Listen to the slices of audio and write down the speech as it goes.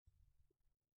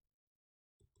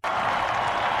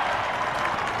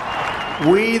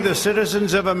We, the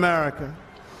citizens of America,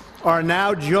 are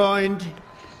now joined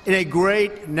in a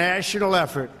great national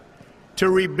effort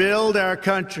to rebuild our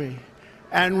country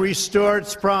and restore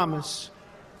its promise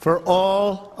for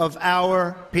all of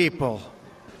our people.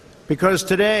 Because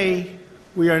today,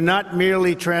 we are not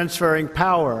merely transferring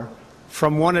power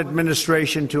from one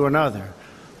administration to another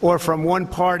or from one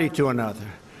party to another,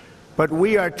 but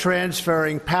we are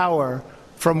transferring power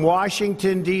from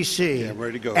Washington, D.C.,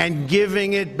 and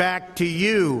giving it back to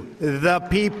you, the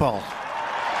people.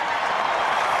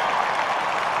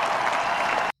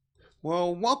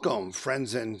 Well, welcome,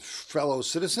 friends and fellow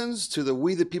citizens, to the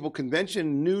We the People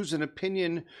Convention News and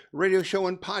Opinion radio show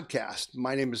and podcast.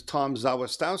 My name is Tom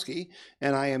Zawistowski,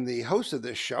 and I am the host of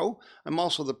this show. I'm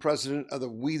also the president of the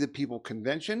We the People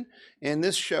Convention, and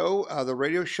this show, the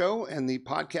radio show and the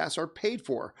podcast, are paid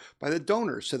for by the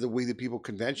donors to the We the People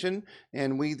Convention,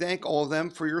 and we thank all of them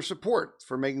for your support,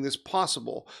 for making this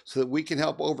possible, so that we can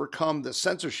help overcome the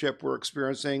censorship we're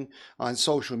experiencing on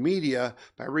social media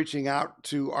by reaching out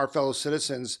to our fellow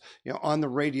citizens, on the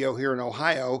radio here in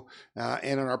Ohio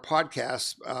and on our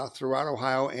podcasts throughout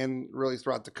Ohio and really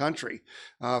throughout the country.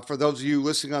 For those of you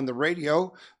listening on the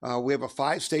radio, we have a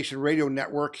 5-station radio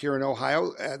network here in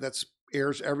Ohio that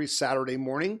airs every Saturday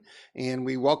morning, and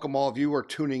we welcome all of you who are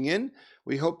tuning in.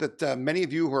 We hope that many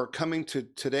of you who are coming to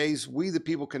today's We the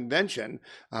People Convention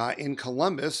in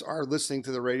Columbus are listening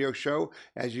to the radio show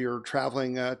as you're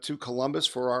traveling to Columbus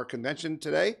for our convention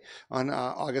today on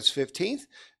August 15th.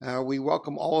 We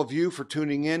welcome all of you for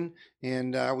tuning in,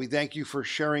 and we thank you for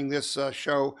sharing this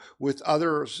show with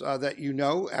others that you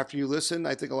know after you listen.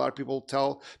 I think a lot of people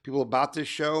tell people about this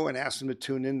show and ask them to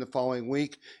tune in the following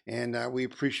week, and we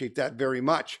appreciate that very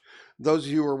much. Those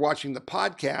of you who are watching the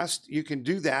podcast, you can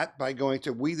do that by going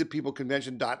to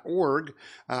wethepeopleconvention.org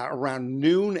around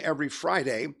noon every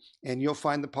Friday, and you'll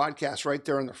find the podcast right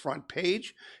there on the front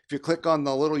page. If you click on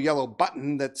the little yellow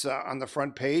button that's on the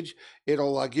front page,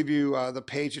 it'll give you the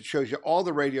page that shows you all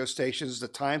the radio stations, the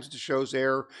times the shows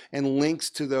air, and links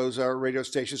to those radio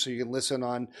stations so you can listen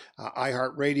on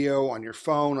iHeartRadio, on your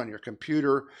phone, on your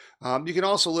computer. You can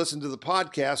also listen to the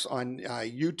podcast on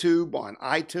YouTube, on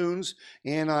iTunes,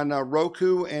 and on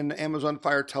Roku and Amazon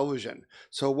Fire Television.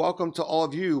 So welcome to all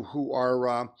of you who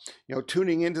are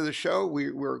tuning into the show.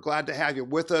 We're glad to have you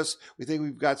with us. We think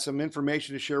we've got some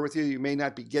information to share with you you may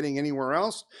not be getting anywhere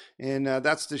else, and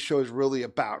that's this show is really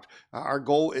about. Our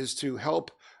goal is to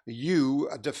help you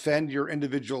defend your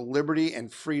individual liberty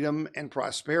and freedom and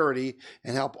prosperity,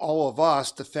 and help all of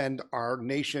us defend our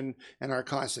nation and our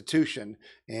Constitution.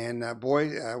 And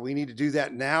we need to do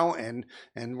that now, and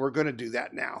we're going to do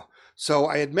that now. So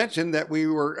I had mentioned that we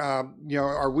were,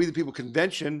 our We the People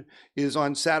Convention is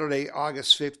on Saturday,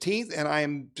 August 15th, and I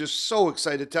am just so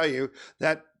excited to tell you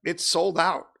that it's sold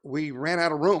out. We ran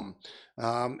out of room.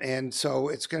 And so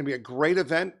it's going to be a great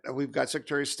event. We've got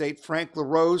Secretary of State Frank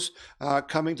LaRose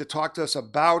coming to talk to us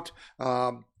about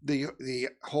the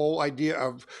whole idea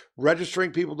of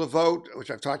registering people to vote,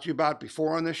 which I've talked to you about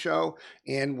before on the show,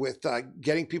 and with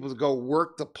getting people to go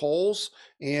work the polls,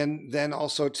 and then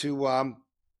also to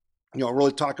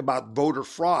really talk about voter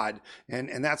fraud.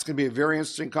 And that's going to be a very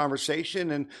interesting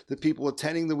conversation. And the people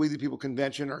attending the We the People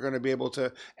Convention are going to be able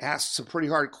to ask some pretty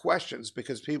hard questions,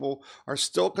 because people are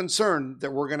still concerned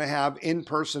that we're going to have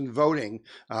in-person voting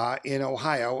in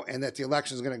Ohio, and that the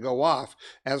election is going to go off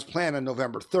as planned on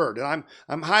November 3rd. And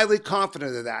I'm highly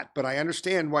confident of that, but I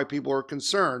understand why people are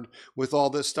concerned with all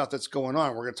this stuff that's going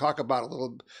on. We're going to talk about a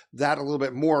little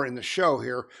bit more in the show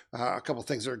here, a couple of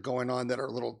things that are going on that are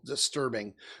a little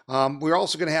disturbing. We're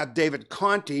also going to have David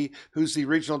Conti, who's the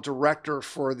regional director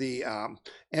for the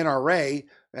NRA.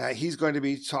 He's going to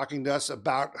be talking to us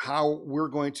about how we're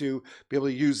going to be able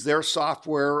to use their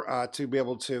software to be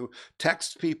able to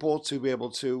text people, to be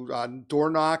able to door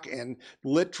knock and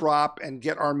lit drop and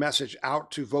get our message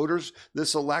out to voters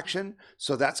this election.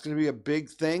 So that's going to be a big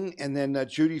thing. And then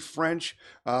Judy French,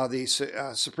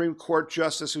 the Supreme Court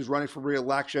Justice who's running for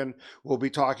re-election, will be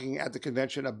talking at the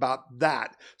convention about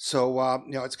that. So,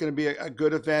 it's going to be a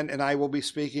good event, and I will be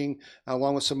speaking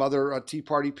along with some other Tea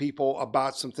Party people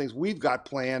about some things we've got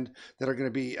planned that are going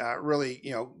to be really,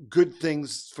 good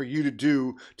things for you to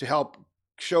do to help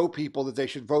show people that they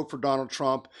should vote for Donald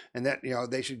Trump, and that,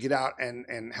 they should get out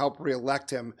and help reelect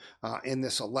him in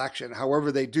this election.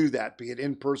 However they do that, be it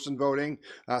in-person voting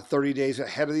 30 days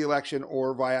ahead of the election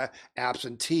or via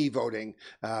absentee voting.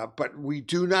 But we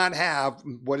do not have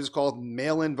what is called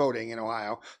mail-in voting in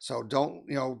Ohio. So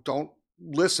don't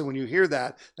listen when you hear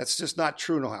that. That's just not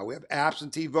true in Ohio. We have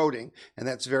absentee voting, and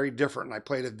that's very different. And I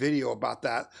played a video about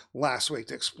that last week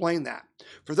to explain that.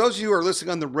 For those of you who are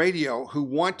listening on the radio who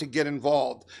want to get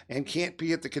involved and can't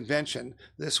be at the convention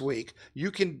this week,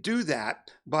 you can do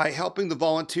that by helping the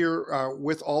volunteer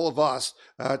with all of us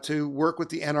to work with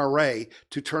the NRA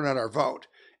to turn out our vote.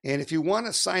 And if you want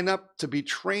to sign up to be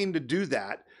trained to do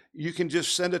that, you can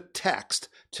just send a text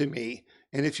to me.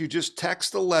 And if you just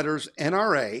text the letters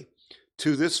NRA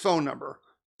to this phone number,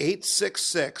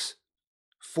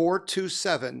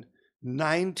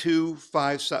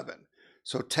 866-427-9257.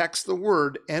 So text the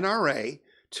word NRA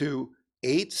to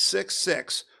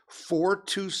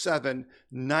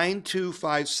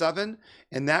 866-427-9257,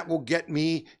 and that will get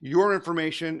me your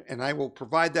information, and I will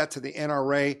provide that to the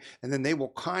NRA, and then they will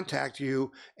contact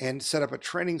you and set up a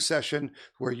training session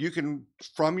where you can,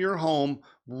 from your home,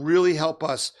 really help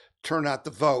us turn out the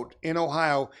vote in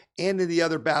Ohio and in the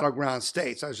other battleground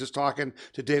states. I was just talking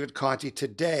to David Conte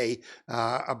today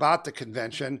about the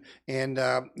convention, and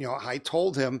I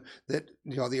told him that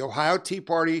the Ohio Tea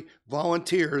Party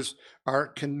volunteers are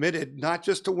committed not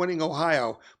just to winning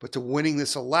Ohio, but to winning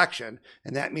this election,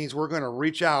 and that means we're going to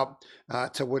reach out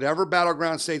to whatever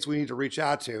battleground states we need to reach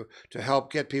out to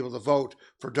help get people to vote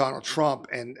for Donald Trump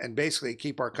and basically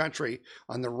keep our country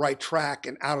on the right track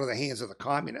and out of the hands of the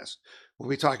communists. We'll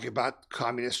be talking about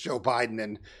communist Joe Biden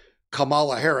and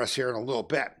Kamala Harris here in a little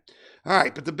bit. All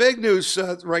right, but the big news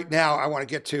right now I want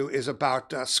to get to is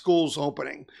about schools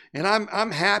opening. And I'm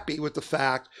happy with the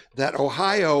fact that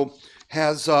Ohio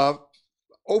has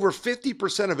over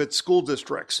 50% of its school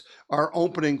districts are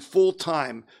opening full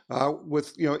time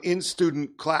with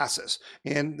in-student classes.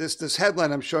 And this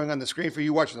headline I'm showing on the screen for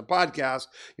you watching the podcast,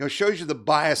 shows you the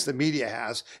bias the media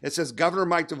has. It says Governor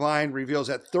Mike DeWine reveals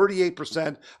that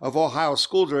 38% of Ohio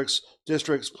school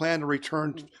districts plan to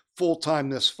return full time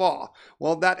this fall.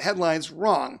 Well, that headline's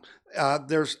wrong.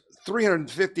 There's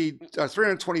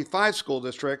 325 school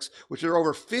districts, which are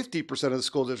over 50% of the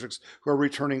school districts who are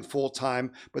returning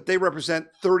full-time, but they represent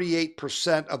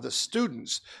 38% of the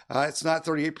students. It's not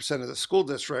 38% of the school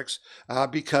districts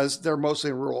because they're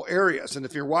mostly in rural areas. And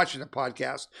if you're watching the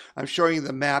podcast, I'm showing you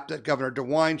the map that Governor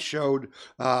DeWine showed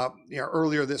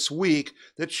earlier this week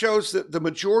that shows that the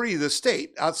majority of the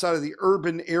state, outside of the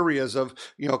urban areas of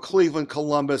Cleveland,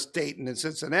 Columbus, Dayton, and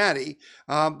Cincinnati,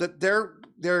 that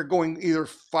they're going either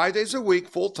 5 days a week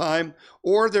full-time,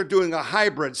 or they're doing a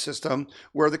hybrid system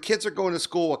where the kids are going to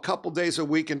school a couple days a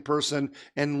week in person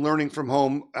and learning from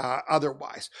home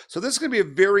otherwise. So this is going to be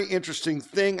a very interesting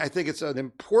thing. I think it's an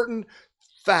important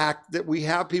fact that we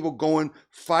have people going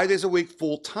 5 days a week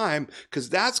full-time, because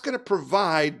that's going to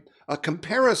provide a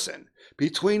comparison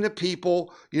between the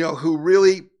people, who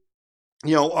really,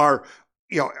 are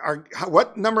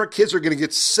what number of kids are going to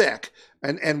get sick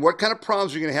and what kind of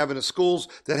problems you're going to have in the schools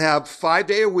that have 5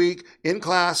 day a week in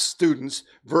class students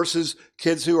versus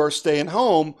kids who are staying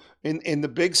home in the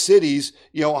big cities,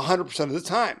 100% of the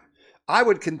time. I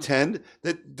would contend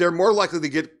that they're more likely to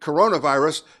get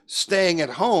coronavirus staying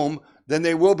at home than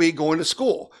they will be going to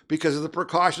school because of the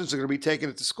precautions that are going to be taken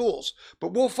at the schools.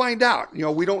 But we'll find out.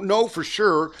 We don't know for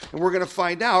sure, and we're going to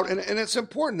find out, and it's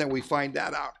important that we find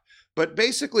that out. But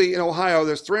basically in Ohio,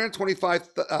 there's 325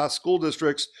 school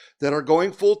districts that are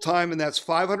going full-time, and that's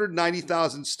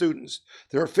 590,000 students.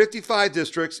 There are 55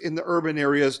 districts in the urban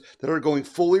areas that are going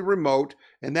fully remote,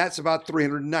 and that's about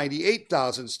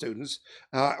 398,000 students,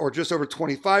 or just over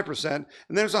 25%.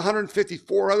 And there's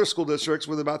 154 other school districts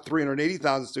with about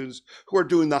 380,000 students who are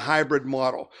doing the hybrid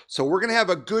model. So we're going to have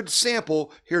a good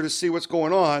sample here to see what's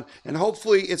going on, and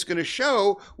hopefully it's going to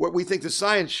show what we think the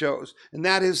science shows, and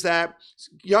that is that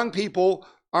young people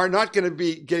are not going to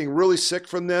be getting really sick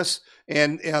from this,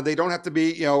 and they don't have to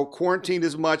be quarantined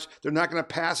as much. They're not going to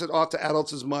pass it off to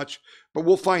adults as much, but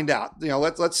we'll find out.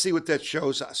 Let's see what that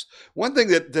shows us. One thing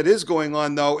that is going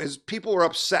on though is people are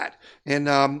upset, and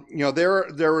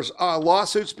there was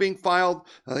lawsuits being filed.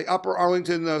 The Upper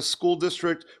Arlington School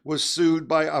District was sued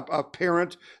by a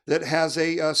parent that has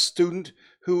a student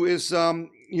who is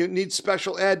needs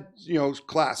special ed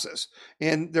classes,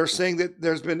 and they're saying that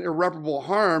there's been irreparable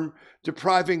harm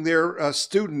depriving their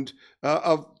student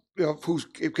of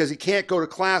because he can't go to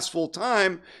class full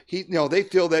time. They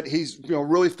feel that he's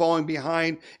really falling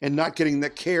behind and not getting the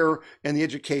care and the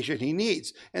education he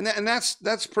needs, and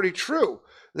that's pretty true.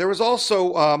 There was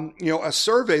also a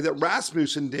survey that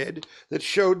Rasmussen did that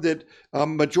showed that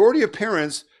majority of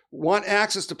parents want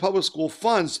access to public school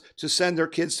funds to send their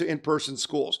kids to in-person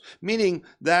schools, meaning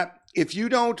that if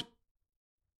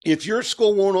your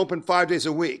school won't open 5 days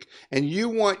a week and you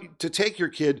want to take your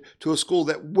kid to a school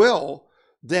that will,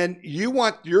 then you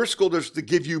want your school district to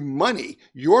give you money,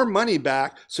 your money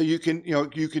back, so you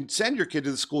can send your kid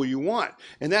to the school you want.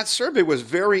 And that survey was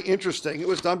very interesting. It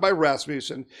was done by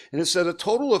Rasmussen, and it said a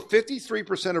total of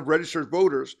 53% of registered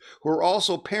voters who are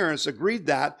also parents agreed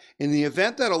that in the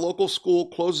event that a local school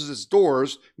closes its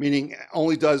doors, meaning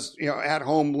only does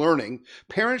at-home learning,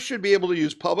 parents should be able to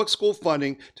use public school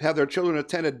funding to have their children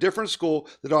attend a different school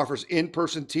that offers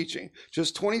in-person teaching.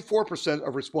 Just 24%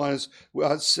 of respondents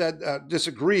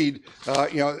disagreed,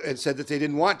 and said that they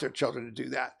didn't want their children to do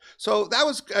that. So that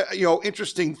was,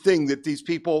 interesting thing that these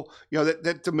people,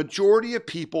 that the majority of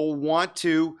people want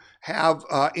to have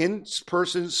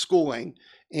in-person schooling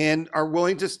and are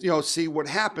willing to, see what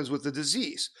happens with the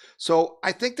disease. So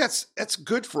I think that's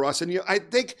good for us. And I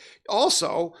think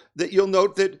also that you'll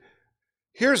note that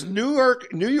here's New York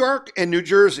and New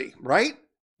Jersey, right?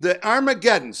 The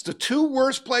Armageddons, the two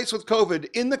worst places with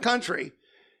COVID in the country.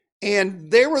 And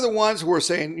they were the ones who were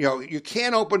saying, you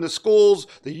can't open the schools.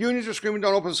 The unions are screaming,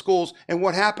 don't open the schools. And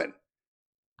what happened?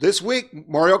 This week,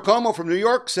 Mario Cuomo from New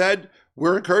York said,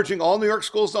 we're encouraging all New York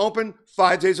schools to open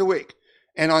 5 days a week.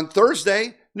 And on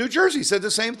Thursday, New Jersey said the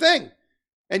same thing.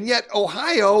 And yet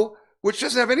Ohio, which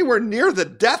doesn't have anywhere near the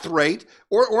death rate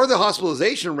or the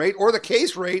hospitalization rate or the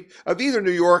case rate of either New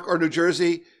York or New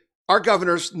Jersey, our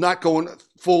governor's not going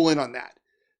full in on that.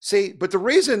 See, but the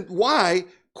reason why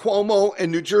Cuomo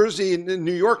and New Jersey and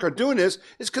New York are doing this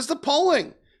is because the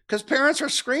polling, because parents are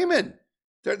screaming.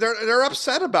 They're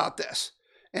upset about this.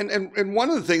 And one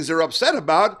of the things they're upset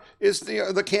about is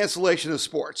the cancellation of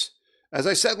sports. As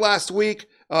I said last week,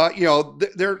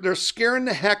 they're scaring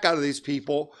the heck out of these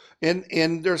people.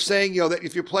 And they're saying, that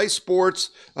if you play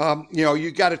sports,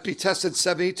 you got to be tested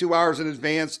 72 hours in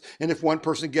advance. And if one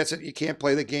person gets it, you can't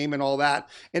play the game and all that.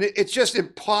 And it's just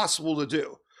impossible to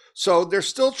do. So they're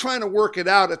still trying to work it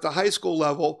out at the high school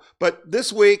level. But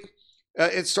this week,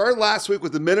 it started last week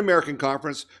with the Mid-American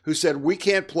Conference, who said we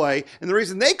can't play. And the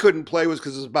reason they couldn't play was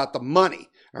because it was about the money.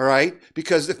 All right.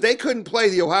 Because if they couldn't play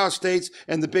the Ohio States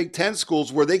and the Big Ten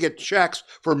schools where they get checks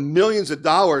for millions of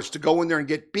dollars to go in there and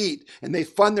get beat, and they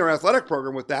fund their athletic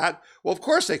program with that, well, of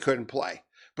course they couldn't play.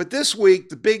 But this week,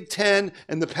 the Big Ten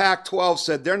and the Pac-12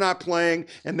 said they're not playing,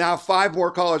 and now 5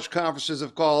 more college conferences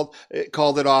have called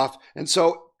it off. And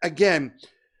so, again,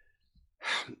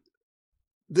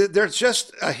 there's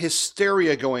just a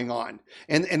hysteria going on.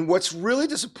 And what's really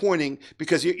disappointing,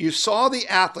 because you saw the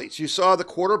athletes, you saw the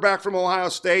quarterback from Ohio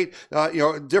State,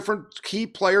 different key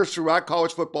players throughout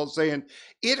college football saying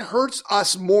it hurts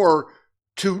us more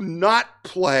to not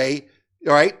play,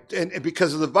 right? And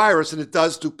because of the virus than it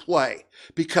does to play,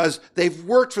 because they've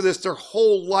worked for this their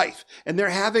whole life and they're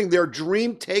having their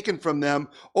dream taken from them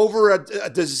over a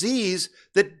disease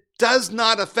that does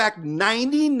not affect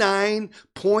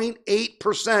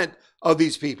 99.8% of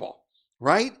these people,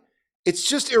 right? It's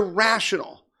just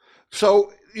irrational.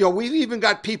 So, we've even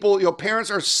got people, parents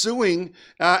are suing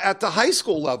at the high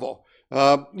school level.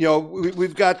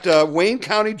 We've got Wayne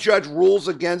County judge rules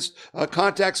against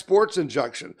contact sports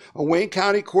injunction. A Wayne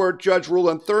County court judge ruled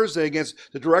on Thursday against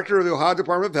the director of the Ohio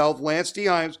Department of Health, Lance D.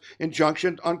 Himes,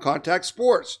 injunction on contact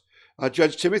sports.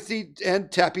 Judge Timothy N.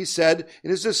 Tepe said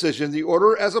in his decision the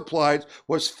order as applied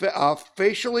was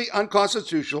facially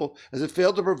unconstitutional as it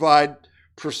failed to provide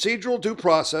procedural due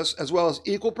process as well as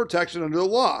equal protection under the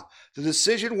law. The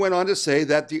decision went on to say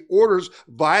that the orders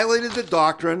violated the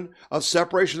doctrine of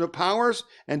separation of powers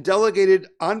and delegated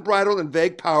unbridled and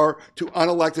vague power to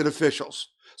unelected officials.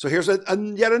 So here's yet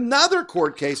another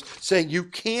court case saying you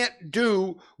can't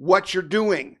do what you're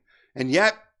doing, and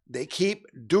yet they keep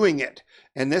doing it.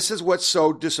 And this is what's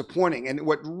so disappointing. And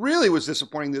what really was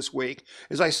disappointing this week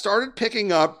is I started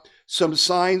picking up some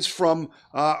signs from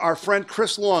our friend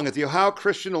Chris Long at the Ohio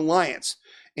Christian Alliance.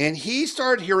 And he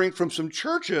started hearing from some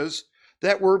churches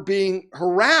that were being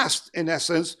harassed, in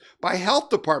essence, by health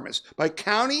departments, by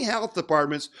county health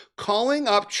departments calling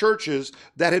up churches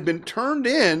that had been turned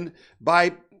in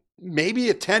by maybe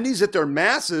attendees at their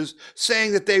masses,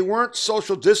 saying that they weren't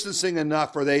social distancing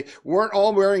enough or they weren't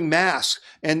all wearing masks.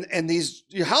 And these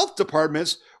health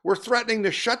departments were threatening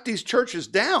to shut these churches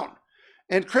down.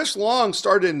 And Chris Long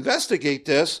started to investigate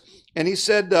this, and he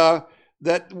said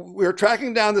that we're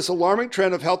tracking down this alarming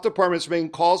trend of health departments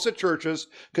making calls to churches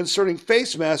concerning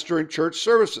face masks during church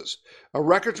services. A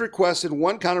records request in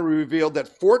one county revealed that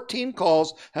 14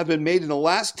 calls have been made in the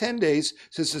last 10 days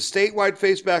since the statewide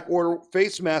face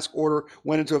mask order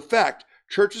went into effect.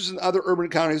 Churches in other urban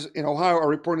counties in Ohio are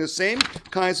reporting the same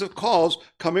kinds of calls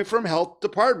coming from health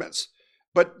departments.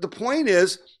 But the point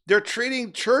is, they're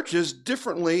treating churches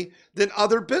differently than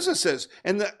other businesses.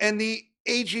 And the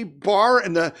AG Barr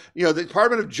and the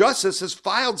Department of Justice has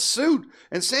filed suit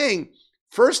and saying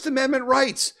First Amendment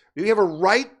rights. You have a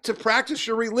right to practice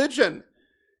your religion,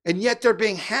 and yet they're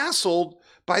being hassled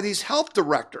by these health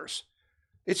directors.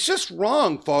 It's just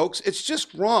wrong, folks. It's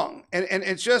just wrong, and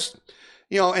it's just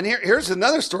And here's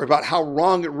another story about how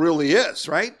wrong it really is.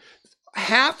 Right,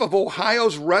 half of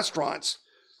Ohio's restaurants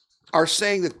are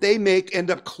saying that they may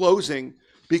end up closing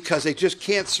because they just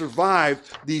can't survive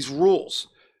these rules.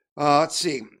 Let's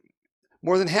see.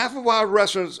 More than half of Ohio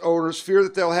restaurant owners fear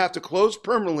that they'll have to close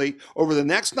permanently over the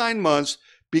next 9 months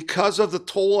because of the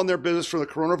toll on their business from the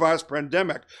coronavirus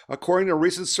pandemic, according to a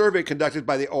recent survey conducted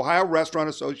by the Ohio Restaurant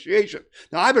Association.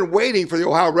 Now, I've been waiting for the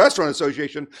Ohio Restaurant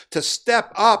Association to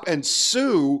step up and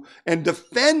sue and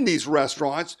defend these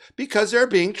restaurants because they're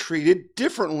being treated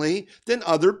differently than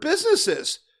other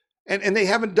businesses. And they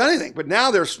haven't done anything, but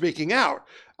now they're speaking out.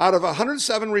 Out of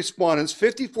 107 respondents,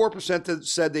 54%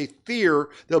 said they fear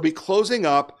they'll be closing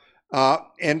up,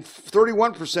 and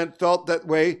 31% felt that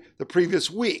way the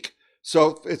previous week.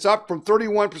 So it's up from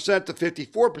 31% to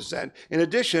 54%. In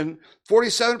addition,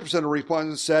 47% of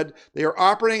respondents said they are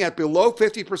operating at below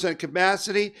 50%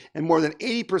 capacity, and more than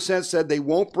 80% said they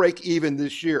won't break even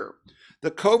this year. The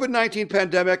COVID-19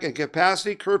 pandemic and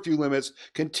capacity curfew limits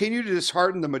continue to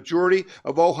dishearten the majority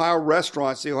of Ohio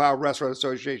restaurants, the Ohio Restaurant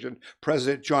Association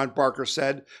President John Barker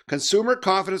said. Consumer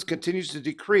confidence continues to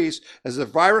decrease as the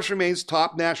virus remains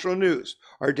top national news.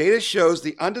 Our data shows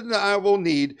the undeniable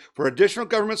need for additional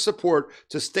government support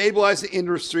to stabilize the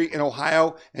industry in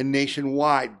Ohio and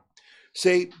nationwide.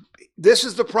 See, this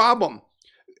is the problem.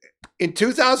 In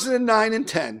 2009 and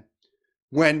 10,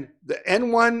 when the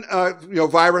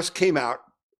N1 virus came out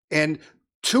and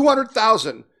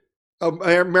 200,000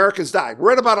 Americans died.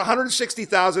 We're at about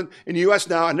 160,000 in the U.S.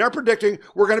 now, and they're predicting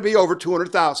we're going to be over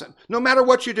 200,000, no matter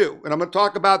what you do. And I'm going to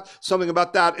talk about something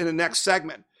about that in the next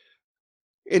segment.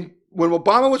 When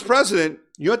Obama was president,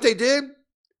 you know what they did?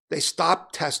 They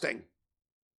stopped testing.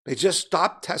 They just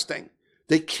stopped testing.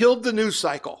 They killed the news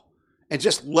cycle and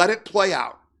just let it play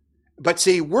out. But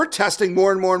see, we're testing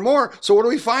more and more and more. So what are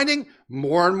we finding?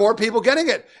 More and more people getting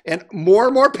it and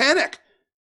more panic.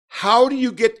 How do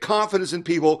you get confidence in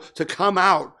people to come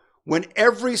out when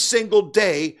every single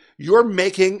day you're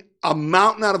making a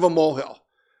mountain out of a molehill?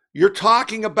 You're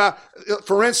talking about,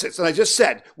 for instance, and I just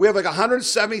said, we have like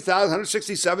 170,000,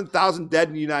 167,000 dead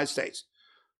in the United States.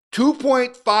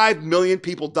 2.5 million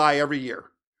people die every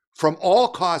year from all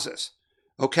causes,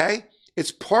 okay?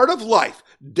 It's part of life.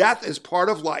 Death is part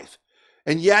of life.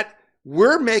 And yet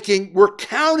we're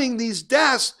counting these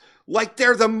deaths like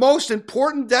they're the most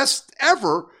important deaths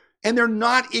ever, and they're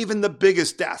not even the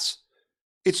biggest deaths.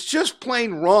 It's just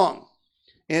plain wrong.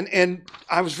 And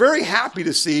I was very happy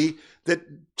to see that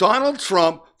Donald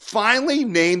Trump finally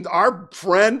named our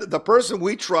friend, the person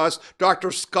we trust,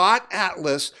 Dr. Scott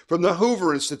Atlas from the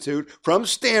Hoover Institute from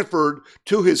Stanford,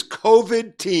 to his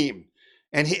COVID team.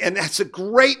 And that's a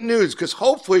great news, because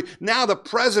hopefully now the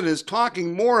president is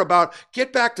talking more about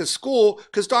get back to school,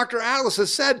 because Dr. Atlas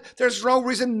has said there's no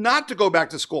reason not to go back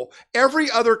to school.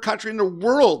 Every other country in the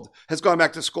world has gone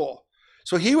back to school.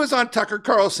 So he was on Tucker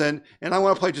Carlson, and I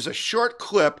want to play just a short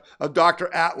clip of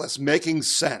Dr. Atlas making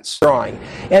sense.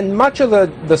 And much of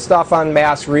the stuff on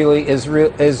masks really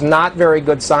is not very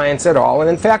good science at all. And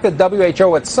in fact, the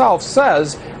WHO itself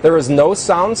says there is no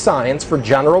sound science for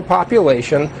general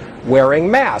population wearing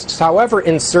masks. However,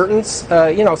 in certain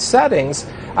settings,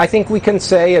 I think we can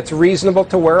say it's reasonable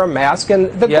to wear a mask.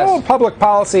 And the goal of public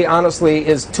policy, honestly,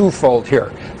 is twofold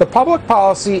here. The public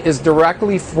policy is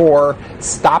directly for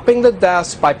stopping the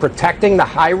deaths by protecting the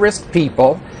high-risk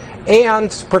people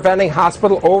and preventing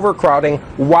hospital overcrowding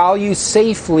while you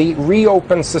safely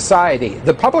reopen society.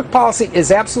 The public policy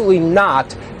is absolutely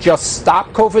not just stop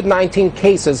COVID-19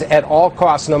 cases at all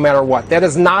costs, no matter what. That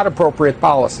is not appropriate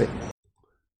policy.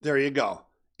 There you go.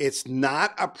 It's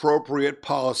not appropriate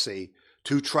policy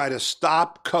to try to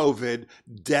stop COVID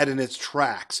dead in its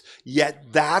tracks. Yet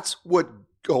that's what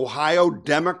Ohio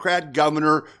Democrat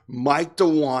Governor Mike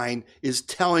DeWine is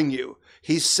telling you.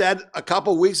 He said a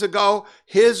couple weeks ago,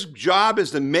 his job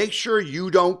is to make sure you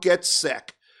don't get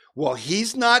sick. Well,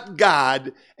 he's not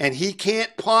God, and he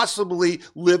can't possibly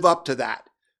live up to that,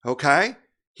 okay?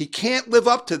 He can't live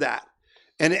up to that.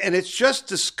 And it's just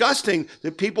disgusting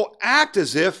that people act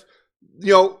as if,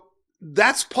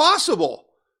 that's possible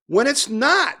when it's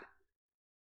not.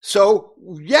 So,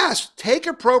 yes, take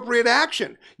appropriate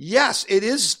action. Yes, it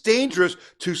is dangerous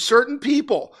to certain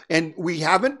people, and we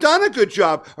haven't done a good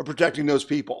job of protecting those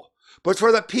people. But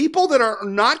for the people that are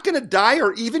not going to die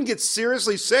or even get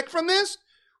seriously sick from this,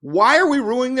 why are we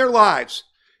ruining their lives?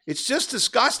 It's just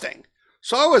disgusting.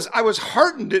 So I was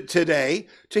heartened today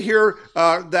to hear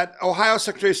that Ohio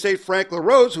Secretary of State Frank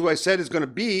LaRose, who I said is going to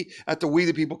be at the We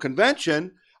the People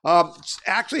convention,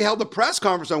 actually held a press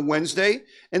conference on Wednesday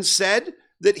and said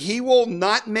that he will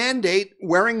not mandate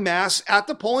wearing masks at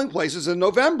the polling places in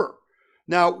November.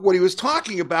 Now, what he was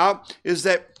talking about is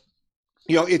that,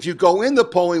 if you go in the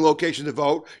polling location to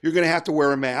vote, you're going to have to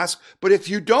wear a mask. But if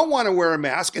you don't want to wear a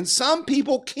mask, and some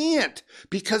people can't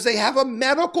because they have a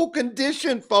medical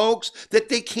condition, folks, that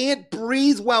they can't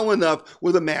breathe well enough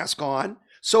with a mask on.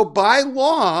 So by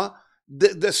law,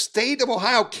 the state of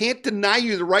Ohio can't deny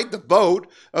you the right to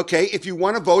vote, okay, if you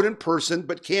want to vote in person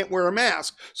but can't wear a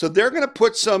mask. So they're going to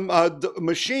put some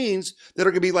machines that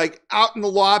are going to be like out in the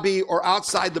lobby or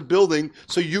outside the building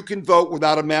so you can vote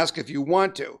without a mask if you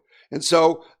want to. And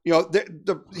so,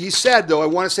 he said, though, I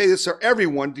want to say this to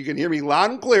everyone. You can hear me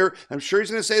loud and clear. I'm sure he's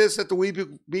going to say this at the We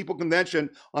People convention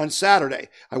on Saturday.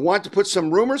 I want to put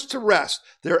some rumors to rest.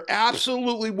 There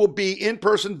absolutely will be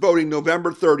in-person voting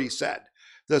November 30, he said.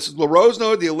 LaRose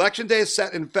noted the election day is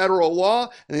set in federal law,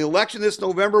 and the election this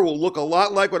November will look a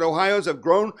lot like what Ohioans have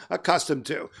grown accustomed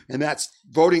to, and that's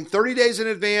voting 30 days in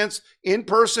advance, in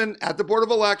person at the Board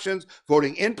of Elections,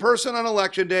 voting in person on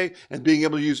Election Day, and being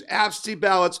able to use absentee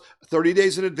ballots 30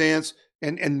 days in advance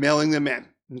and mailing them in,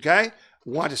 okay?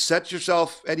 Want to set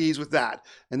yourself at ease with that.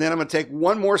 And then I'm going to take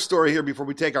one more story here before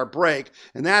we take our break,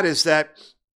 and that is that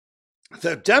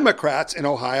the Democrats in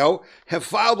Ohio have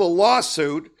filed a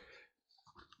lawsuit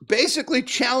basically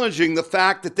challenging the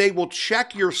fact that they will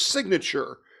check your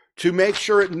signature to make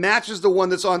sure it matches the one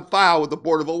that's on file with the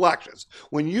Board of Elections.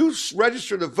 When you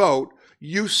register to vote,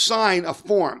 you sign a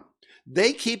form.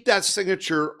 They keep that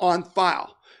signature on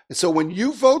file. And so when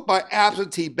you vote by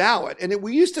absentee ballot, and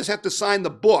we used to have to sign the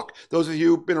book, those of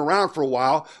you who've been around for a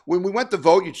while, when we went to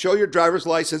vote, you'd show your driver's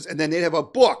license, and then they'd have a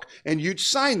book, and you'd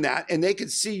sign that, and they could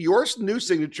see your new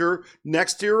signature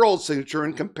next to your old signature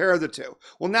and compare the two.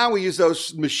 Well, now we use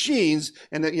those machines,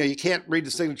 and you can't read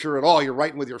the signature at all. You're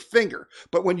writing with your finger.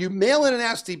 But when you mail in an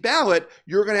absentee ballot,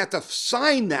 you're going to have to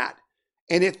sign that.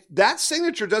 And if that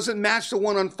signature doesn't match the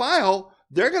one on file,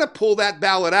 they're going to pull that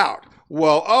ballot out.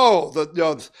 Well, the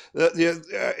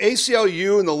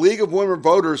ACLU and the League of Women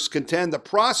Voters contend the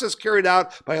process carried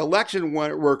out by election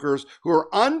workers who are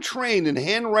untrained in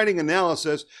handwriting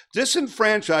analysis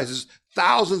disenfranchises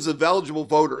thousands of eligible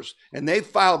voters. And they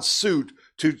filed suit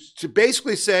to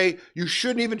basically say you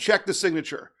shouldn't even check the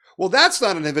signature. Well, that's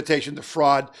not an invitation to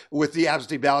fraud with the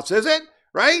absentee ballots, is it?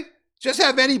 Right? Just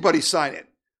have anybody sign it.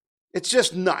 It's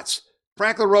just nuts.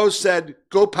 Frank LaRose said,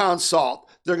 go pound salt.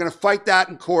 They're going to fight that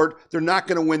in court. They're not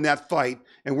going to win that fight.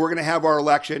 And we're going to have our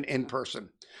election in person.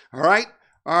 All right.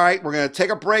 We're going to take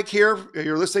a break here.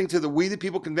 You're listening to the We the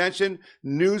People Convention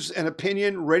News and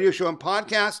Opinion radio show and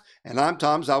podcast. And I'm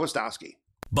Tom Zawistowski.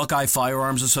 Buckeye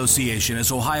Firearms Association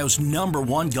is Ohio's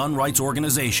 #1 gun rights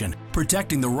organization,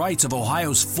 protecting the rights of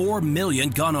Ohio's 4 million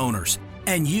gun owners.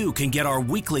 And you can get our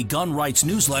weekly gun rights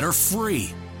newsletter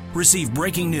free. Receive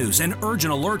breaking news and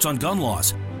urgent alerts on gun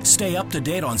laws. Stay up to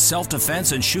date on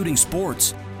self-defense and shooting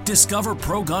sports. Discover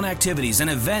pro-gun activities and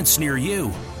events near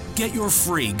you. Get your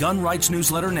free gun rights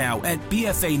newsletter now at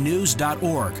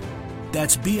bfanews.org.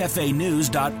 That's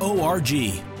bfanews.org.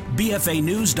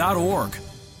 bfanews.org.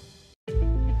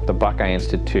 The Buckeye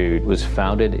Institute was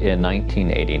founded in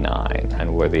 1989,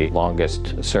 and we're the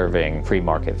longest-serving free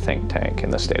market think tank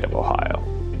in the state of Ohio.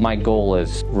 My goal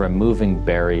is removing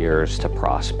barriers to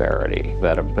prosperity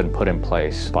that have been put in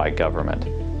place by government.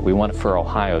 We want for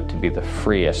Ohio to be the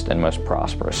freest and most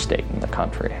prosperous state in the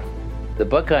country. The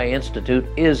Buckeye Institute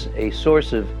is a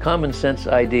source of common sense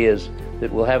ideas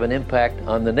that will have an impact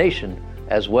on the nation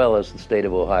as well as the state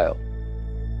of Ohio.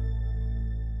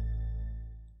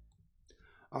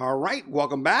 All right,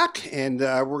 welcome back, and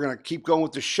we're going to keep going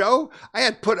with the show. I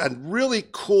had put a really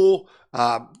cool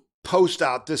post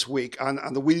out this week on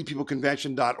the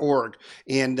WeThePeopleConvention.org.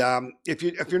 And if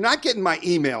you're not getting my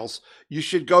emails, you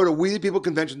should go to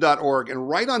WeThePeopleConvention.org, and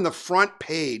right on the front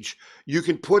page, you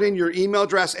can put in your email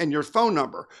address and your phone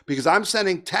number, because I'm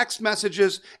sending text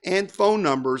messages and phone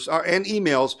numbers and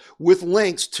emails with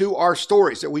links to our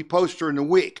stories that we post during the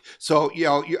week. So,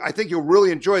 I think you'll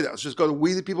really enjoy those. Just go to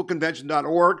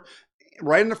WeThePeopleConvention.org.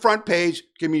 Right in the front page,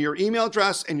 give me your email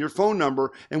address and your phone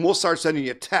number, and we'll start sending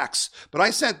you texts. But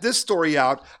I sent this story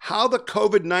out, how the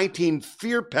COVID-19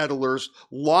 fear peddlers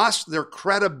lost their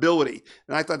credibility.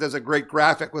 And I thought that's a great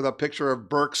graphic with a picture of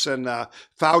Birx and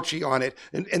Fauci on it.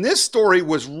 And this story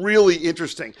was really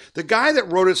interesting. The guy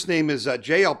that wrote his name is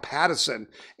J.L. Pattison.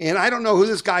 And I don't know who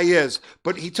this guy is,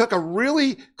 but he took a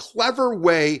really clever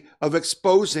way of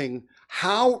exposing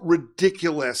how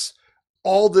ridiculous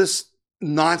all this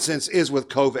nonsense is with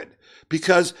COVID,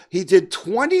 because he did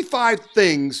 25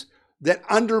 things that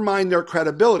undermine their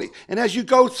credibility. And as you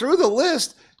go through the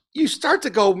list, you start to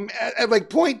go at like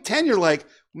point 10, you're like,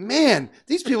 man,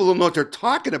 these people don't know what they're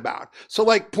talking about. So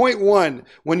like point 1,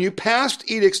 when you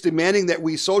passed edicts demanding that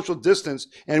we social distance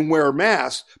and wear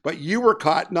masks, but you were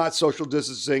caught not social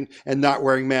distancing and not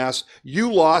wearing masks,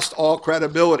 you lost all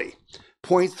credibility.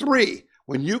 Point 3,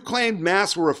 when you claimed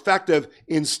masks were effective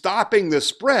in stopping the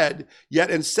spread,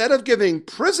 yet instead of giving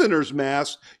prisoners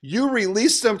masks, you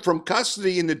released them from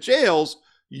custody in the jails,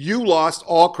 you lost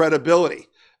all credibility.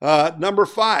 Number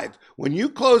 5, when you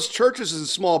closed churches and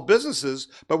small businesses,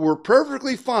 but were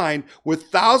perfectly fine with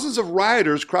thousands of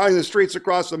rioters crowding the streets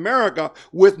across America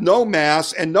with no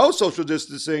masks and no social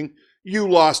distancing, you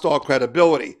lost all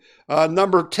credibility.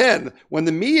 Number 10, when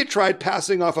the media tried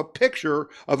passing off a picture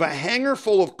of a hangar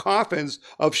full of coffins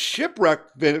of shipwreck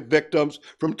victims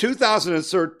from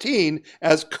 2013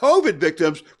 as COVID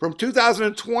victims from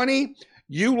 2020,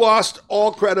 you lost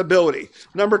all credibility.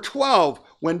 Number 12,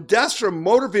 when deaths from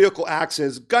motor vehicle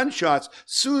accidents, gunshots,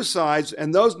 suicides,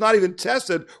 and those not even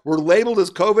tested were labeled as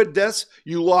COVID deaths,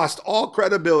 you lost all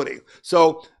credibility.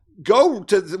 So go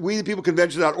to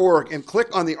WeThePeopleConvention.org and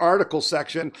click on the article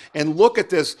section and look at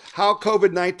this, how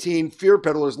COVID-19 fear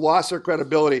peddlers lost their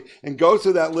credibility, and go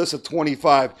through that list of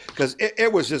 25, because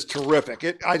it was just terrific.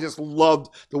 I just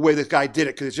loved the way this guy did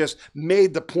it, because it just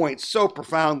made the point so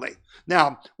profoundly.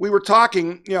 Now, we were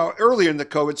talking, earlier in the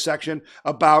COVID section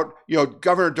about,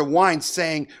 Governor DeWine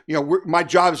saying, my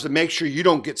job is to make sure you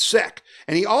don't get sick.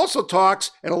 And he also talks,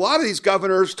 and a lot of these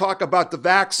governors talk about the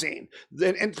vaccine.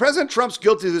 And President Trump's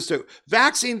guilty of this too.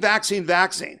 Vaccine, vaccine,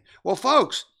 vaccine. Well,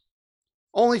 folks,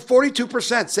 only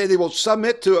 42% say they will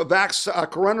submit to a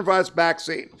coronavirus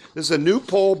vaccine. This is a new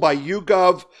poll by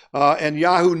YouGov and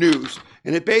Yahoo News.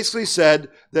 And it basically said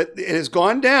that it has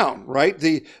gone down, right?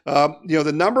 The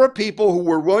number of people who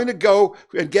were willing to go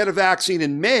and get a vaccine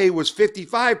in May was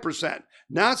 55%.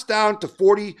 Now it's down to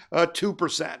 42%.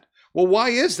 Well, why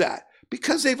is that?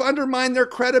 Because they've undermined their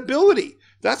credibility.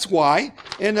 That's why.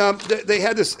 And they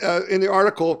had this in the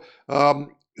article,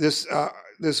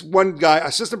 this one guy,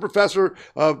 assistant professor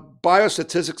of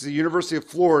biostatistics at the University of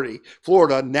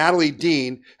Florida, Natalie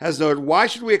Dean, has noted, why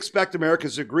should we expect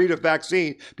Americans to agree to a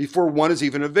vaccine before one is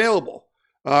even available?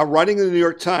 Writing in the New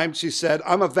York Times, she said,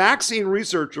 I'm a vaccine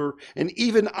researcher, and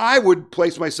even I would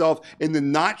place myself in the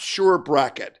not sure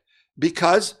bracket,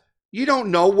 because you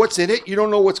don't know what's in it. You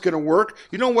don't know what's going to work.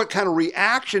 You don't know what kind of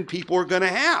reaction people are going to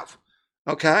have.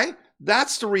 Okay?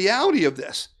 That's the reality of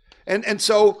this. And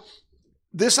so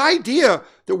this idea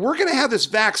that we're going to have this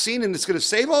vaccine and it's going to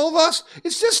save all of us,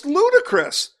 it's just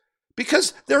ludicrous,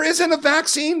 because there isn't a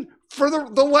vaccine for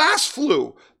the last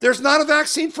flu. There's not a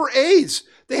vaccine for AIDS.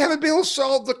 They haven't been able to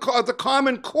solve the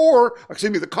common cold,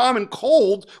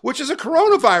 which is a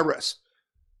coronavirus.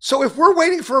 So if we're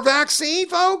waiting for a vaccine,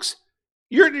 folks,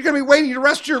 you're going to be waiting the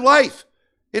rest of your life.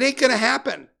 It ain't going to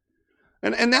happen.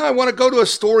 And now I want to go to a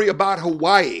story about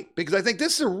Hawaii, because I think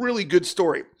this is a really good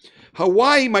story.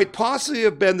 Hawaii might possibly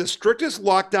have been the strictest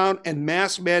lockdown and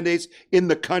mask mandates in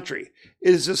the country.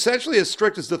 It is essentially as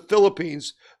strict as the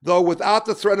Philippines, though without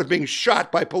the threat of being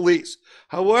shot by police.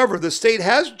 However, the state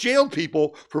has jailed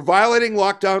people for violating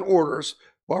lockdown orders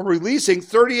while releasing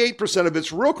 38% of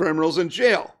its real criminals in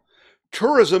jail.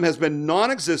 Tourism has been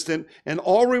non-existent, and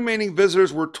all remaining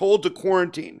visitors were told to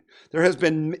quarantine. There has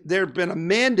been a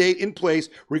mandate in place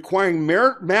requiring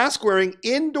mask wearing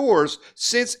indoors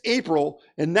since April,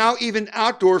 and now even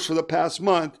outdoors for the past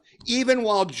month, even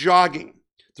while jogging.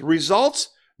 The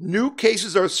results? New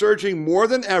cases are surging more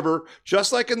than ever,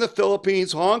 just like in the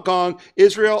Philippines, Hong Kong,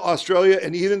 Israel, Australia,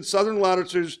 and even southern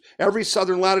latitudes, every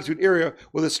southern latitude area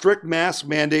with a strict mask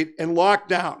mandate and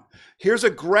lockdown. Here's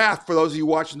a graph for those of you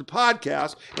watching the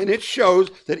podcast, and it shows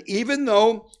that even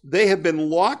though they have been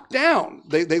locked down,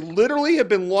 they literally have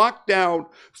been locked down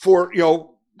for,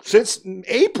 since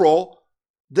April,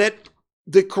 that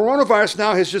the coronavirus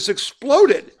now has just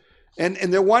exploded.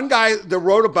 And the one guy that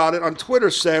wrote about it on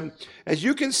Twitter said, as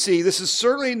you can see, this is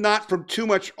certainly not from too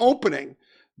much opening.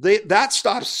 That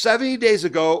stopped 70 days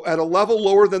ago at a level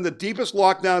lower than the deepest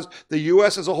lockdowns the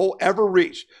U.S. as a whole ever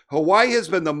reached. Hawaii has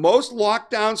been the most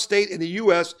locked down state in the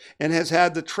U.S. and has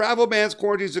had the travel bans,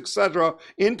 quarantines, etc.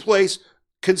 in place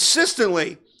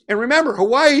consistently. And remember,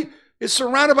 Hawaii is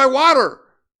surrounded by water.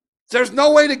 There's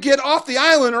no way to get off the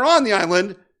island or on the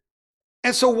island.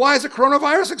 And so why is the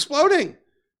coronavirus exploding?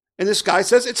 And this guy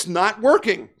says it's not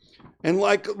working. And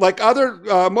like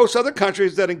most other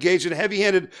countries that engage in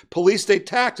heavy-handed police state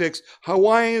tactics,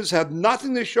 Hawaiians have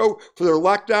nothing to show for their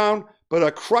lockdown but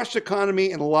a crushed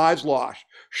economy and lives lost.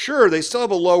 Sure, they still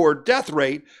have a lower death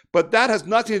rate, but that has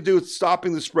nothing to do with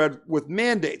stopping the spread with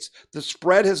mandates. The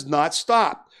spread has not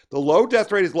stopped. The low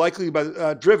death rate is likely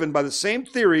driven by the same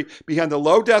theory behind the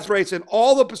low death rates in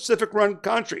all the Pacific Rim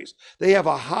countries. They have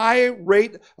a high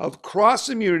rate of cross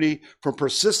immunity from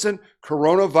persistent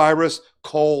coronavirus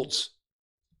colds.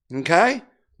 Okay?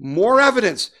 More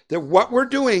evidence that what we're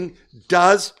doing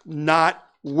does not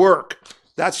work.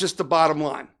 That's just the bottom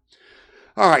line.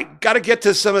 All right, got to get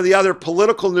to some of the other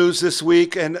political news this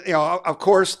week. And, of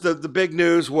course, the big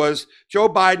news was Joe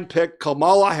Biden picked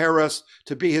Kamala Harris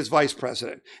to be his vice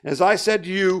president. And as I said to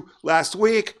you last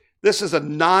week, this is a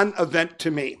non-event to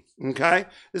me, okay?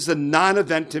 This is a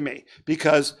non-event to me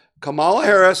because Kamala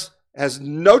Harris has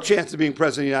no chance of being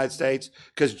president of the United States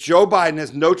because Joe Biden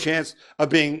has no chance of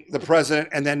being the president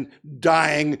and then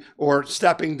dying or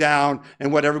stepping down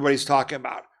and what everybody's talking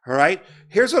about. All right.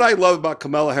 Here's what I love about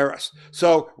Kamala Harris.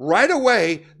 So right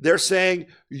away, they're saying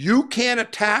you can't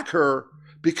attack her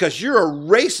because you're a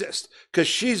racist because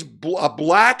she's a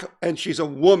black and she's a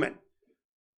woman.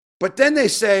 But then they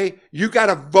say you got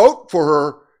to vote for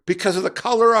her because of the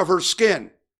color of her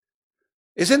skin.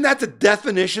 Isn't that the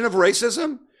definition of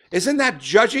racism? Isn't that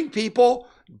judging people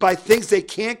by things they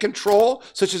can't control,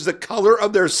 such as the color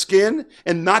of their skin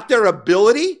and not their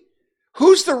ability?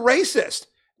 Who's the racist?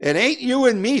 It ain't you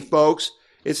and me, folks.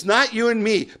 It's not you and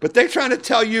me. But they're trying to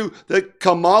tell you that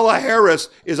Kamala Harris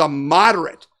is a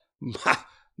moderate.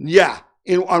 Yeah.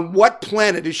 On what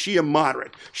planet is she a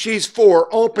moderate? She's for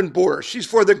open borders. She's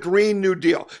for the Green New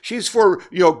Deal. She's for,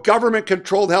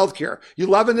 government-controlled healthcare. You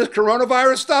loving this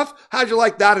coronavirus stuff? How'd you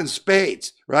like that in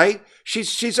spades, right?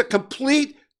 She's a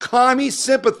complete commie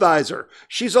sympathizer.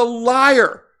 She's a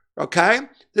liar, okay?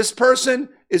 This person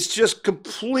is just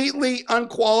completely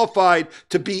unqualified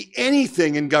to be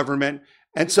anything in government.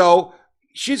 And so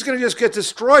she's going to just get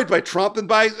destroyed by Trump and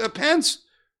by Pence.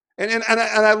 And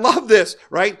I love this,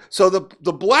 right? So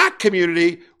the black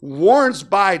community warns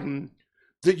Biden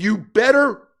that you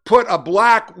better put a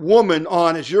black woman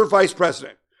on as your vice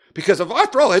president. Because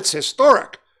after all, it's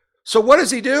historic. So what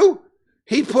does he do?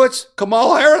 He puts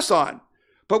Kamala Harris on.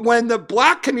 But when the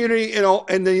black community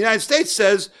in the United States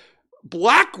says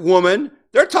black woman,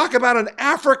 they're talking about an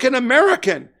African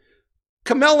American.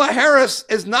 Kamala Harris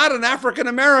is not an African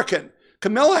American.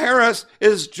 Kamala Harris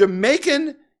is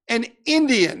Jamaican and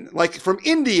Indian, like from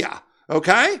India,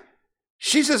 okay?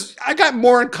 She says, I got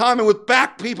more in common with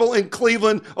black people in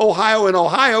Cleveland,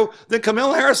 Ohio than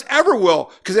Kamala Harris ever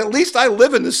will, because at least I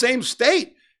live in the same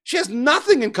state. She has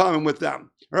nothing in common with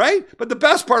them, right? But the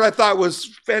best part I thought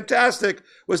was fantastic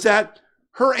was that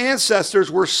her ancestors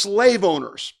were slave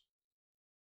owners.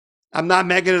 I'm not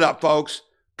making it up, folks.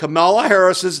 Kamala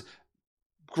Harris's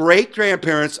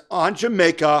great-grandparents on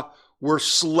Jamaica were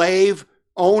slave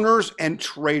owners and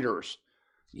traders.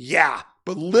 Yeah,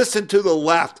 but listen to the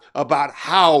left about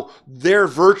how they're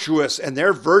virtuous and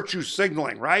they're virtue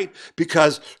signaling, right?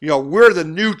 Because, we're the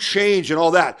new change and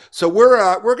all that. So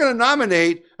we're going to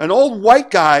nominate an old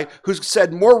white guy who's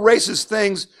said more racist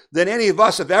things than any of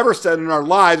us have ever said in our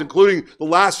lives, including the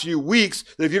last few weeks,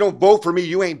 that if you don't vote for me,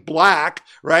 you ain't black,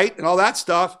 right? And all that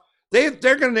stuff. They're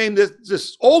going to name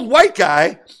this old white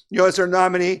guy, as their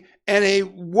nominee, and a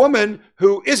woman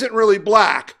who isn't really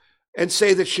black and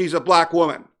say that she's a black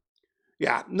woman.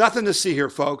 Yeah, nothing to see here,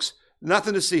 folks.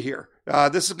 Nothing to see here.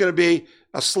 This is going to be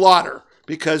a slaughter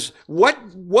because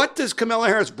what does Kamala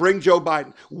Harris bring Joe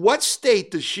Biden? What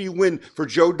state does she win for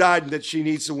Joe Biden that she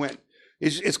needs to win?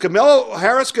 Is Kamala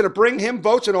Harris going to bring him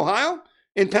votes in Ohio,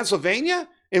 in Pennsylvania,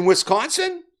 in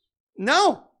Wisconsin?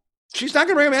 No, she's not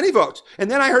going to bring him any votes. And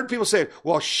then I heard people say,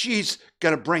 well, she's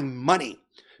going to bring money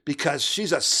because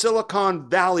she's a Silicon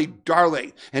Valley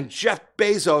darling and Jeff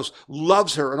Bezos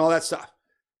loves her and all that stuff.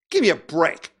 Give me a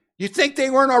break. You think they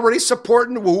weren't already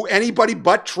supporting anybody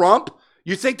but Trump?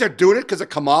 You think they're doing it because of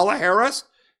Kamala Harris?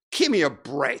 Give me a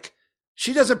break.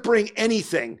 She doesn't bring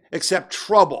anything except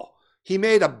trouble. He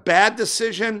made a bad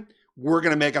decision. We're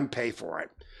going to make him pay for it.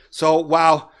 So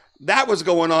while that was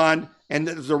going on, and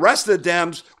the rest of the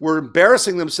Dems were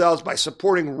embarrassing themselves by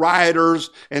supporting rioters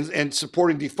and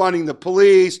supporting defunding the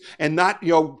police and not,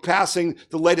 passing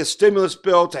the latest stimulus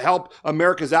bill to help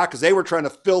Americans out because they were trying to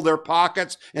fill their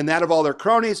pockets and that of all their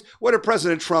cronies. What did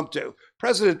President Trump do?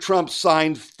 President Trump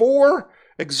signed 4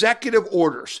 executive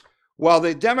orders. While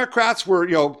the Democrats were,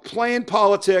 playing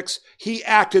politics, he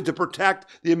acted to protect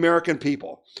the American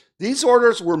people. These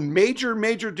orders were major,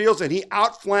 major deals, and he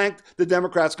outflanked the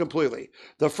Democrats completely.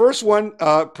 The first one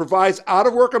provides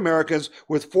out-of-work Americans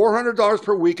with $400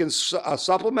 per week in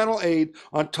supplemental aid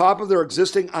on top of their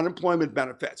existing unemployment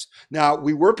benefits. Now,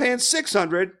 we were paying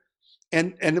 $600,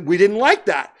 and we didn't like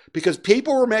that. because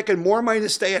people were making more money to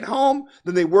stay at home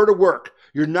than they were to work.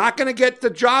 You're not going to get the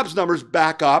jobs numbers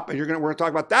back up, and we're going to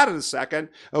talk about that in a second,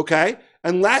 okay,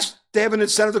 unless they have an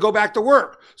incentive to go back to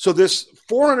work. So this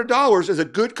 $400 is a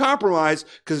good compromise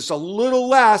because it's a little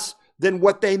less than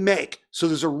what they make. So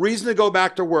there's a reason to go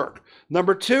back to work.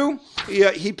 Number two,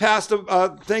 he passed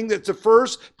a thing that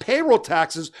defers payroll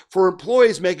taxes for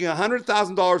employees making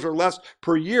 $100,000 or less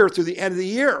per year through the end of the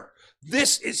year.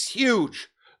 This is huge.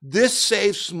 This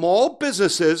saves small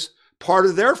businesses part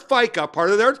of their FICA, part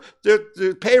of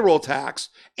their payroll tax,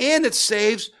 and it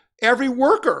saves every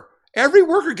worker. Every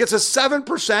worker gets a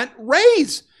 7%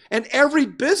 raise, and every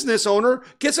business owner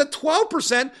gets a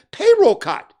 12% payroll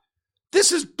cut.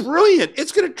 This is brilliant.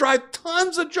 It's going to drive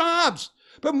tons of jobs.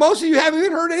 But most of you haven't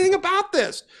even heard anything about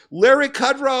this. Larry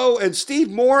Kudlow and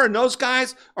Steve Moore and those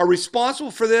guys are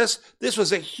responsible for this. This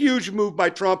was a huge move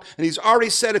by Trump, and he's already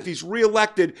said if he's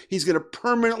reelected, he's going to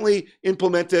permanently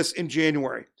implement this in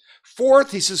January.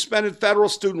 Fourth, he suspended federal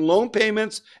student loan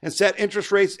payments and set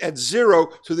interest rates at zero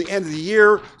to the end of the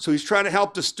year. So he's trying to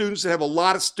help the students that have a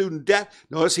lot of student debt.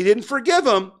 Notice he didn't forgive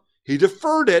them. He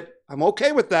deferred it. I'm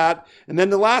okay with that. And then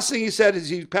the last thing he said is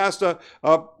he passed a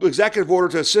executive order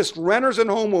to assist renters and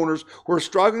homeowners who are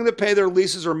struggling to pay their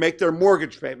leases or make their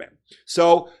mortgage payment.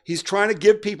 So he's trying to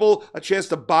give people a chance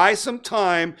to buy some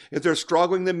time if they're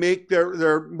struggling to make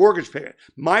their mortgage payment.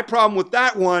 My problem with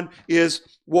that one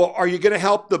is, well, are you going to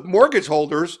help the mortgage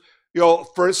holders?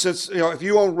 For instance, if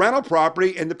you own rental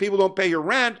property and the people don't pay your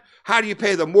rent, how do you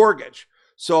pay the mortgage?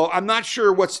 So I'm not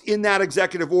sure what's in that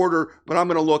executive order, but I'm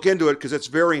going to look into it because it's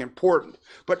very important.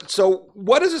 But so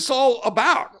what is this all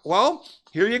about? Well,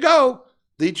 here you go.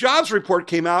 The jobs report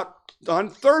came out on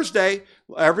Thursday,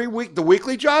 every week, the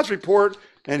weekly jobs report.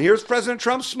 And here's President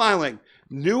Trump smiling.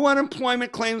 New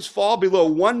unemployment claims fall below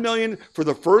 1 million for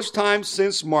the first time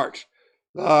since March.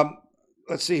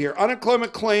 Let's see here.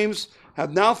 Unemployment claims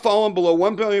have now fallen below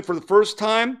 1 million for the first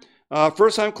time.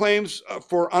 First-time claims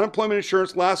for unemployment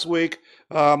insurance last week,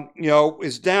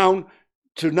 is down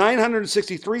to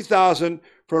 963,000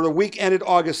 for the week ended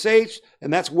August 8th,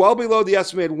 and that's well below the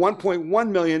estimated 1.1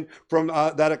 million from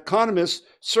that economist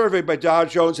survey by Dow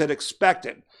Jones had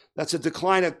expected. That's a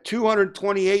decline of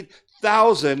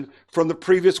 228,000 from the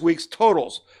previous week's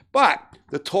totals. But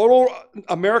the total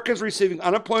Americans receiving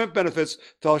unemployment benefits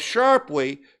fell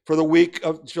sharply for the week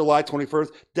of July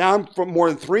 21st, down from more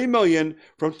than 3 million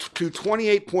to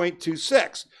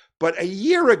 28.26. But a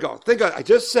year ago, I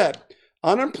just said,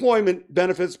 unemployment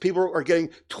benefits, people are getting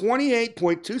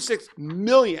 28.26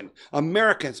 million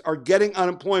Americans are getting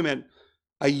unemployment.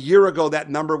 A year ago, that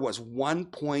number was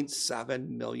 1.7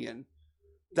 million.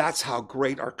 That's how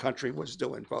great our country was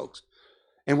doing, folks.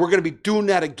 And we're going to be doing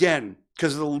that again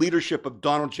because of the leadership of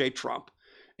Donald J. Trump.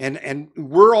 And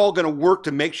we're all going to work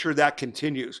to make sure that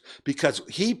continues because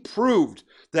he proved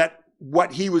that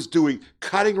what he was doing,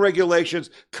 cutting regulations,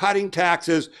 cutting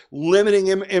taxes, limiting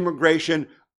immigration,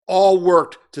 all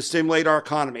worked to stimulate our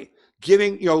economy,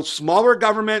 giving smaller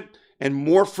government and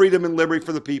more freedom and liberty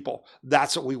for the people.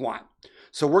 That's what we want.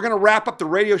 So we're going to wrap up the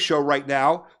radio show right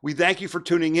now. We thank you for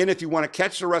tuning in. If you want to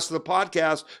catch the rest of the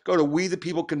podcast, go to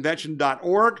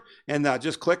wethepeopleconvention.org and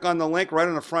just click on the link right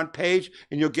on the front page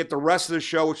and you'll get the rest of the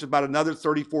show, which is about another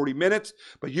 30, 40 minutes.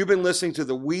 But you've been listening to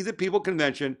the We the People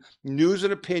Convention News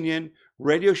and Opinion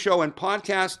radio show and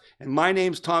podcast. And my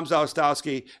name's Tom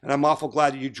Zawistowski, and I'm awful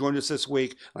glad that you joined us this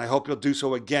week. And I hope you'll do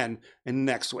so again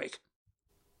next week.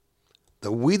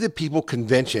 The We the People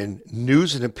Convention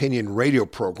News and Opinion radio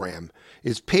program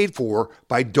is paid for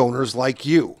by donors like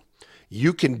you.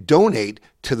 You can donate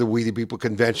to the We the People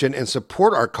Convention and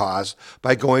support our cause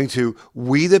by going to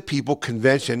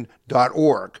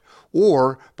wethepeopleconvention.org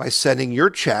or by sending your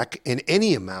check in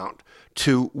any amount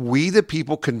to We the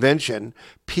People Convention,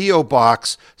 P.O.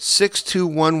 Box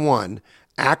 6211,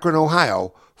 Akron,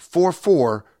 Ohio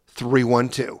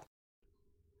 44312.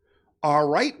 All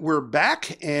right, we're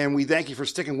back, and we thank you for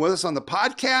sticking with us on the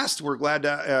podcast. We're glad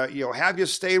to have you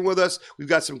stay with us. We've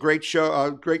got some great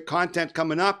great content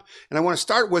coming up, and I want to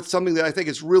start with something that I think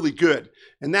is really good,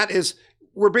 and that is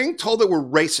we're being told that we're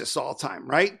racist all the time,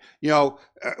 right?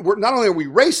 We're not only are we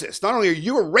racist, not only are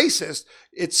you a racist,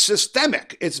 it's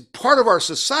systemic. It's part of our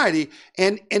society,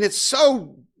 and it's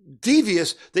so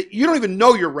devious that you don't even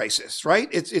know you're racist, right?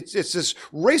 It's this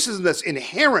racism that's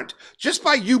inherent. Just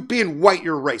by you being white,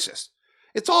 you're racist.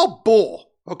 It's all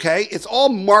bull, okay? It's all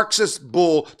Marxist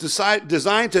bull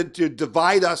designed to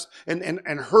divide us and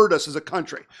hurt us as a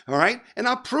country, all right? And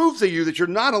I'll prove to you that you're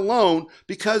not alone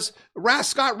because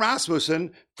Scott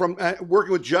Rasmussen from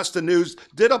working with Just the News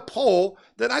did a poll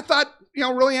that I thought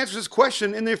really answers this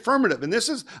question in the affirmative. And this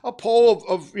is a poll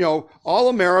of all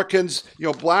Americans,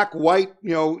 black, white,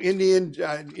 Indian,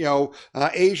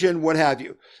 Asian, what have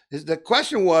you. The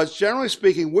question was, generally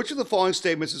speaking, which of the following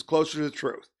statements is closer to the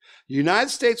truth? The United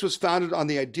States was founded on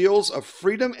the ideals of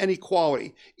freedom and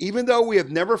equality, even though we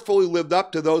have never fully lived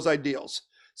up to those ideals.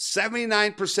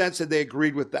 79% said they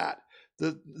agreed with that.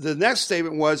 The next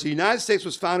statement was the United States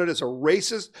was founded as a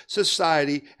racist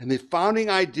society and the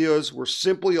founding ideas were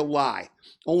simply a lie.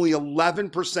 Only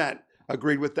 11%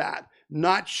 agreed with that.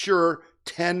 Not sure,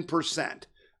 10%.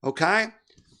 Okay?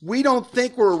 We don't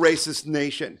think we're a racist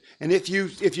nation. And if you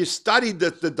studied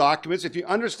the documents, if you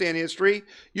understand history,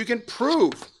 you can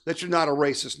prove that you're not a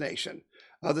racist nation.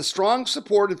 The strong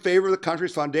support in favor of the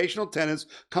country's foundational tenets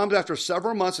comes after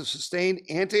several months of sustained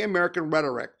anti-American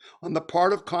rhetoric on the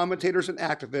part of commentators and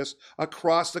activists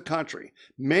across the country,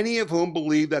 many of whom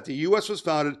believe that the U.S. was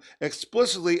founded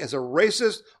explicitly as a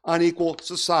racist, unequal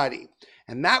society.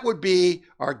 And that would be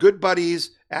our good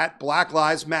buddies at Black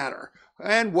Lives Matter.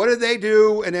 And what did they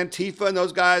do? And Antifa and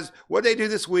those guys, what did they do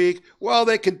this week? Well,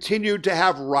 they continued to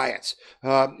have riots.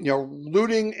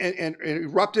 Looting and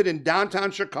erupted in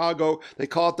downtown Chicago. They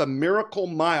call it the Miracle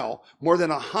Mile. More than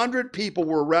 100 people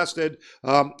were arrested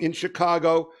in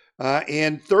Chicago,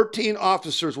 and 13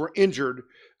 officers were injured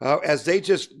as they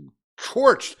just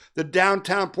torched the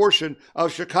downtown portion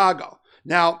of Chicago.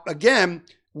 Now, again,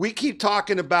 we keep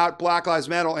talking about Black Lives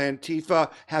Matter and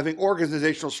Antifa having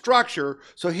organizational structure.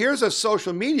 So here's a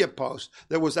social media post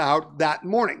that was out that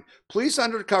morning. Police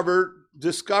undercover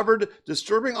discovered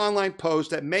disturbing online posts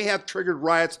that may have triggered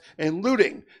riots and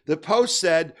looting. The post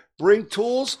said, bring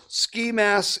tools, ski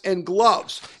masks, and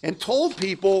gloves, and told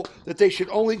people that they should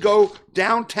only go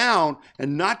downtown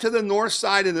and not to the north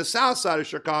side and the south side of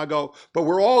Chicago, but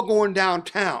we're all going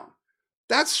downtown.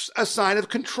 That's a sign of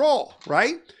control,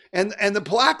 right? And the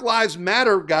Black Lives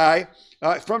Matter guy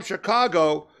from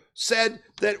Chicago said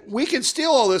that we can steal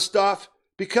all this stuff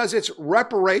because it's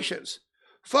reparations.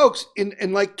 Folks,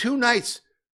 in like 2 nights,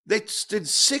 they did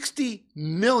 $60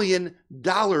 million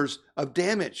of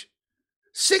damage.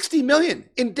 $60 million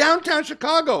in downtown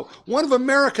Chicago, one of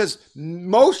America's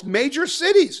most major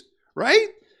cities, right?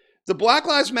 The Black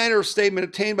Lives Matter statement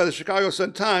obtained by the Chicago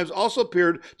Sun-Times also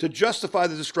appeared to justify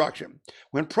the destruction.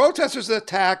 When protesters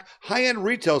attack high-end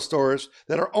retail stores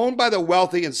that are owned by the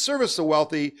wealthy and service the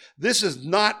wealthy, this is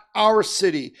not our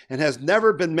city and has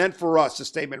never been meant for us, the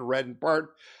statement read in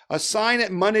part. A sign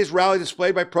at Monday's rally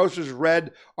displayed by protesters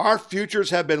read, our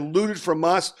futures have been looted from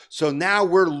us, so now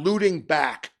we're looting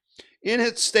back. In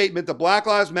its statement, the Black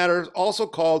Lives Matter also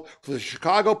called for the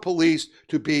Chicago police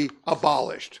to be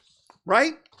abolished,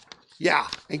 right? Yeah,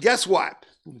 and guess what?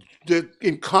 The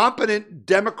incompetent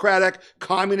Democratic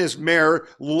communist mayor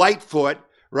Lightfoot,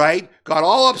 right, got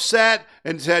all upset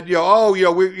and said, we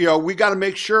got to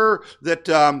make sure that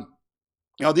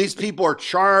these people are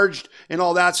charged and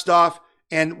all that stuff.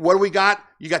 And what do we got?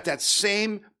 You got that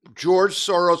same George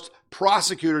Soros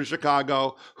prosecutor in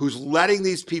Chicago who's letting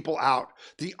these people out.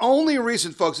 The only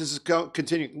reason, folks, this is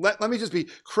continuing. Let me just be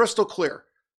crystal clear.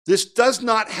 This does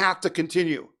not have to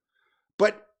continue,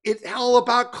 but it's all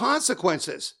about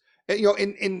consequences.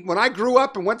 When I grew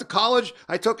up and went to college,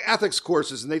 I took ethics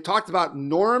courses and they talked about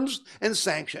norms and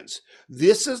sanctions.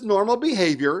 This is normal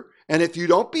behavior. And if you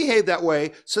don't behave that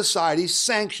way, society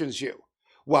sanctions you.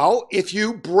 Well, if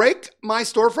you break my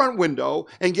storefront window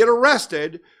and get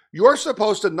arrested, you're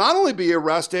supposed to not only be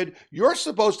arrested, you're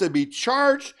supposed to be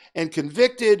charged and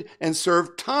convicted and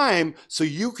serve time so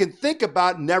you can think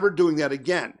about never doing that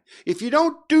again. If you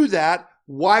don't do that,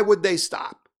 why would they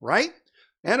stop? Right?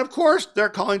 And of course, they're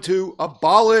calling to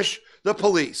abolish the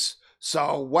police.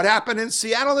 So what happened in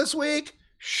Seattle this week?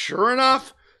 Sure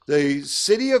enough, the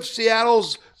city of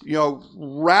Seattle's,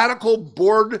 radical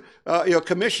board,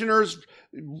 commissioners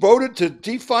voted to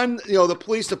defund, the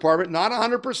police department, not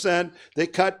 100%. They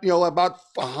cut, about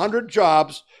 100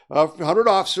 jobs, 100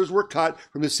 officers were cut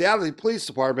from the Seattle Police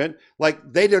Department.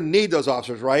 Like they didn't need those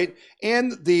officers, right?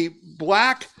 And the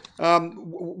black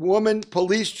woman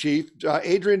police chief,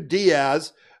 Cameron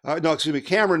Best,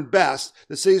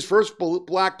 the city's first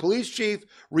black police chief,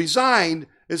 resigned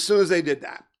as soon as they did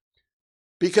that.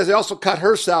 Because they also cut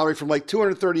her salary from like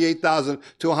 $238,000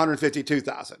 to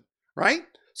 $152,000, right?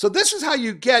 So this is how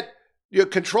you get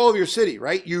control of your city,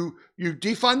 right? You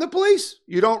defund the police.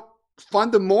 You don't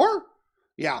fund them more.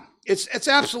 Yeah, it's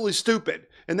absolutely stupid.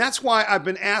 And that's why I've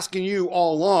been asking you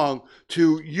all along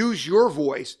to use your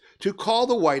voice to call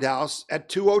the White House at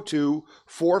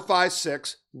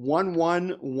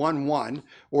 202-456-1111,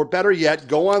 or better yet,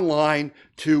 go online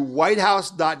to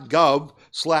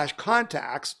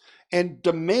whitehouse.gov/contacts and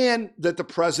demand that the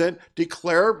president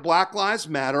declare Black Lives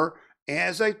Matter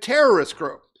as a terrorist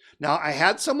group. Now, I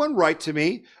had someone write to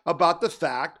me about the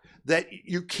fact that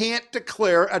you can't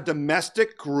declare a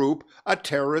domestic group a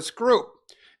terrorist group.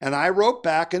 And I wrote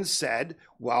back and said,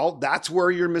 well, that's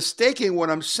where you're mistaking what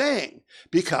I'm saying,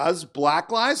 because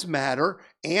Black Lives Matter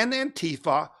and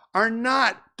Antifa are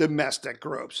not domestic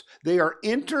groups. They are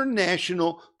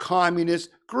international communist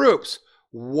groups.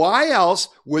 Why else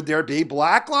would there be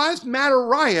Black Lives Matter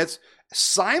riots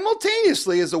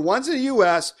simultaneously as the ones in the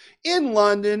U.S., in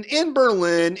London, in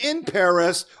Berlin, in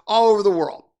Paris, all over the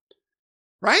world?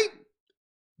 Right?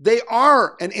 They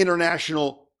are an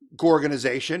international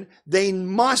organization. They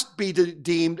must be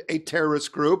deemed a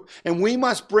terrorist group, and we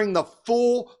must bring the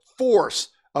full force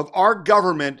of our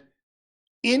government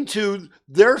into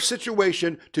their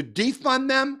situation to defund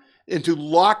them and to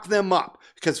lock them up.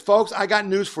 Because, folks, I got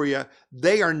news for you.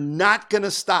 They are not going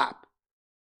to stop.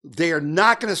 They are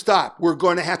not going to stop. We're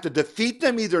going to have to defeat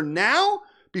them either now,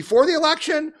 before the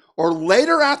election, or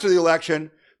later after the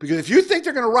election. Because if you think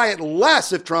they're going to riot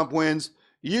less if Trump wins,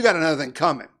 you got another thing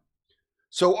coming.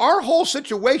 So our whole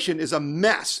situation is a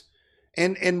mess.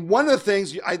 And one of the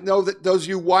things, I know that those of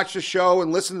you who watch the show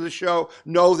and listen to the show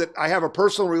know that I have a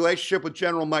personal relationship with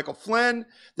General Michael Flynn,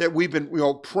 that we've been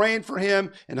praying for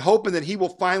him and hoping that he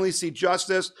will finally see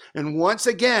justice. And once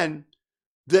again,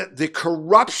 the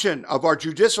corruption of our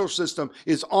judicial system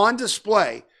is on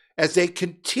display as they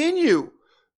continue.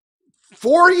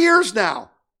 4 years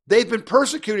now, they've been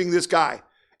persecuting this guy,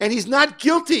 and he's not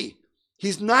guilty.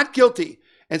 He's not guilty.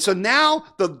 And so now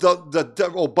the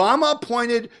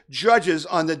Obama-appointed judges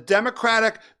on the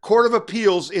Democratic Court of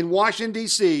Appeals in Washington,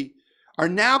 D.C. are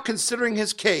now considering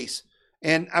his case.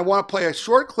 And I want to play a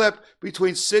short clip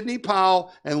between Sidney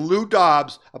Powell and Lou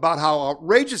Dobbs about how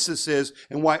outrageous this is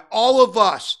and why all of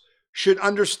us should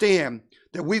understand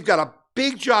that we've got a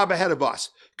big job ahead of us,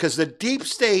 because the deep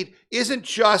state isn't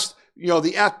just,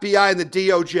 the FBI and the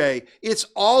DOJ. It's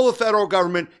all the federal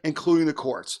government, including the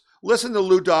courts. Listen to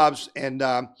Lou Dobbs and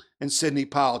Sidney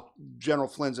Powell, General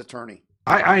Flynn's attorney.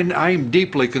 I'm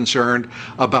deeply concerned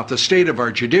about the state of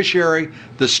our judiciary,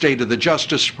 the state of the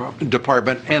Justice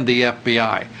Department, and the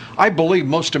FBI. I believe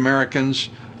most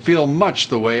Americans feel much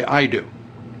the way I do.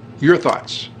 Your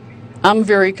thoughts? I'm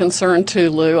very concerned too,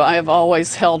 Lou. I have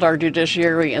always held our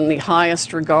judiciary in the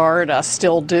highest regard. I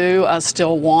still do. I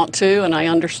still want to. And I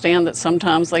understand that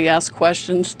sometimes they ask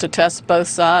questions to test both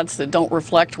sides that don't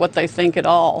reflect what they think at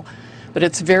all. But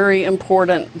it's very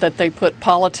important that they put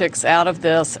politics out of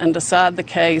this and decide the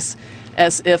case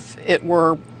as if it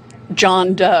were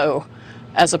John Doe,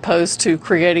 as opposed to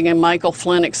creating a Michael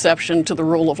Flynn exception to the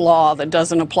rule of law that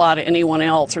doesn't apply to anyone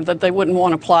else, or that they wouldn't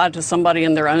want to apply to somebody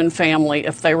in their own family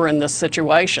if they were in this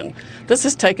situation. This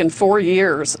has taken 4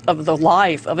 years of the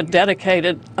life of a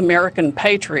dedicated American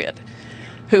patriot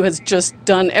who has just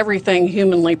done everything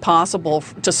humanly possible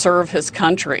to serve his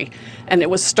country. And it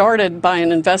was started by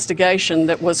an investigation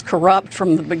that was corrupt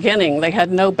from the beginning. They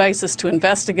had no basis to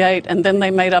investigate, and then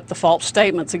they made up the false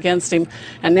statements against him.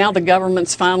 And now the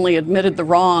government's finally admitted the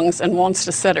wrongs and wants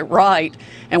to set it right,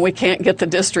 and we can't get the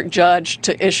district judge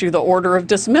to issue the order of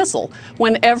dismissal.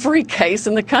 When every case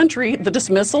in the country, the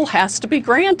dismissal has to be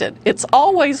granted. It's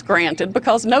always granted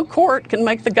because no court can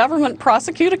make the government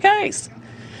prosecute a case.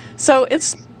 So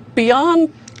it's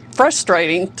beyond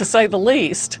frustrating, to say the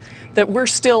least, that we're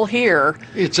still here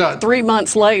 3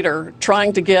 months later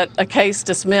trying to get a case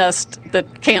dismissed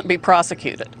that can't be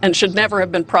prosecuted and should never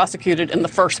have been prosecuted in the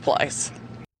first place.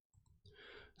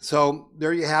 So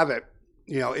there you have it.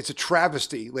 It's a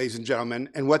travesty, ladies and gentlemen.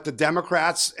 And what the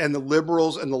Democrats and the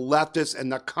liberals and the leftists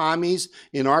and the commies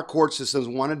in our court systems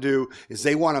want to do is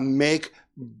they want to make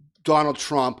Donald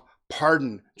Trump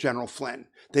pardon General Flynn.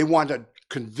 They want to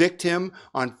convict him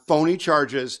on phony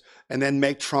charges and then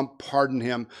make Trump pardon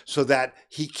him so that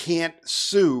he can't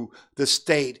sue the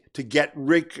state to get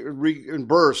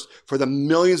reimbursed for the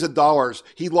millions of dollars.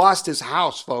 He lost his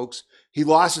house, folks. He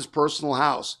lost his personal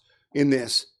house in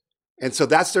this. And so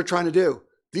that's what they're trying to do.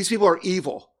 These people are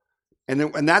evil.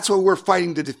 And that's what we're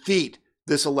fighting to defeat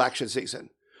this election season.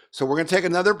 So we're going to take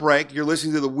another break. You're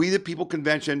listening to the We the People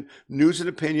Convention News and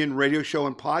Opinion radio show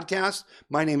and podcast.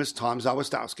 My name is Tom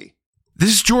Zawistowski.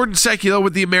 This is Jordan Seculo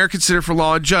with the American Center for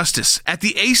Law and Justice. At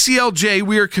the ACLJ,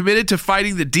 we are committed to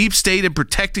fighting the deep state and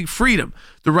protecting freedom.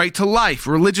 the right to life,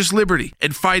 religious liberty,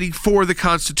 and fighting for the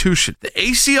Constitution. The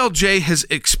ACLJ has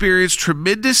experienced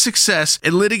tremendous success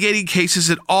in litigating cases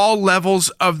at all levels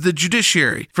of the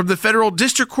judiciary, from the federal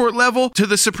district court level to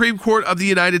the Supreme Court of the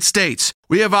United States.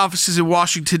 We have offices in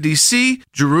Washington, D.C.,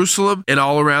 Jerusalem, and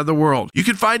all around the world. You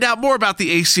can find out more about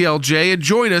the ACLJ and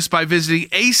join us by visiting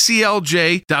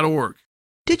aclj.org.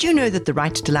 Did you know that the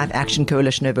Right to Life Action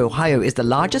Coalition of Ohio is the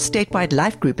largest statewide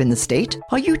life group in the state?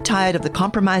 Are you tired of the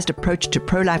compromised approach to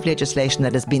pro-life legislation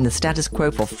that has been the status quo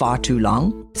for far too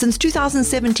long? Since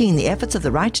 2017, the efforts of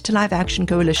the Right to Life Action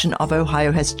Coalition of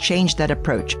Ohio has changed that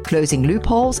approach, closing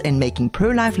loopholes and making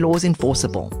pro-life laws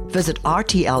enforceable. Visit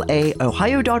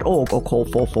rtlaohio.org or call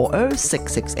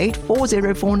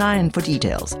 440-668-4049 for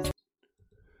details.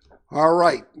 All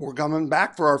right, we're coming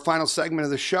back for our final segment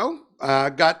of the show.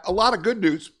 Got a lot of good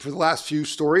news for the last few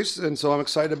stories, and so I'm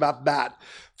excited about that.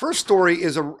 First story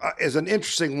is an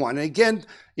interesting one. And again,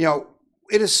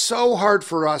 it is so hard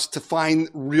for us to find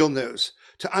real news,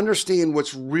 to understand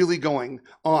what's really going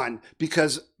on,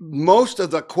 because most of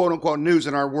the quote-unquote news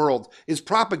in our world is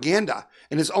propaganda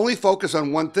and is only focused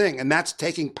on one thing, and that's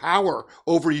taking power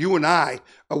over you and I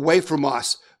away from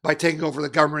us by taking over the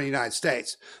government of the United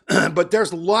States. But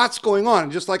there's lots going on.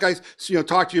 Just like I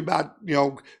talked to you about,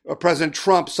 President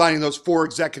Trump signing those 4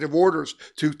 executive orders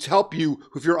to help you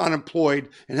if you're unemployed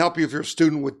and help you if you're a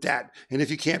student with debt and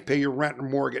if you can't pay your rent or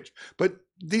mortgage. But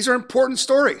these are important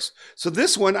stories. So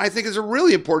this one I think is a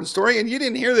really important story, and you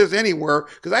didn't hear this anywhere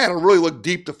because I had to really look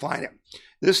deep to find it.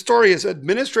 This story is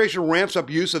administration ramps up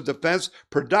use of Defense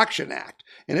Production Act.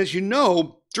 And as you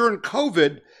know, during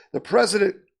COVID, the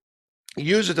president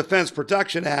used the Defense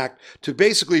Production Act to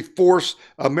basically force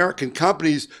American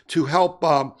companies to help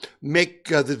make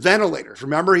the ventilators.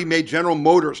 Remember, he made General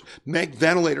Motors make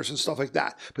ventilators and stuff like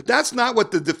that. But that's not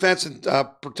what the Defense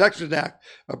Production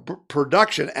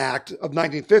Act of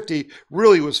 1950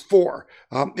 really was for.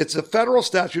 It's a federal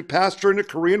statute passed during the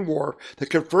Korean War that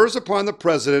confers upon the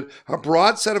president a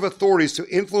broad set of authorities to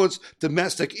influence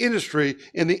domestic industry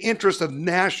in the interest of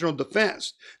national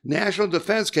defense. National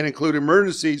defense can include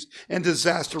emergencies and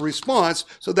disaster response,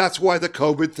 so that's why the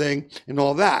COVID thing and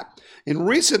all that. In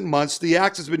recent months, the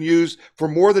act has been used for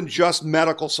more than just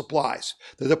medical supplies.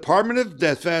 The Department of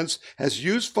Defense has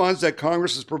used funds that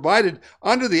Congress has provided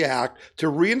under the act to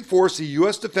reinforce the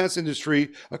U.S. defense industry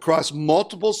across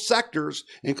multiple sectors,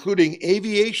 including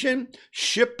aviation,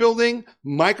 shipbuilding,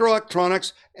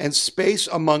 microelectronics, and space,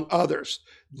 among others.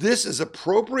 This is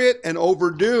appropriate and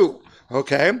overdue.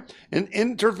 Okay, and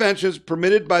interventions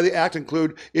permitted by the act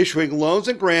include issuing loans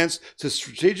and grants to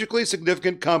strategically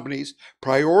significant companies,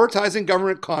 prioritizing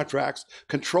government contracts,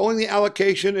 controlling the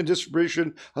allocation and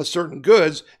distribution of certain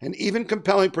goods, and even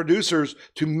compelling producers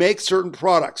to make certain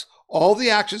products. All the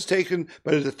actions taken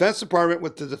by the Defense Department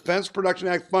with the Defense Production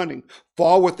Act funding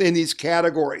fall within these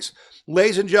categories.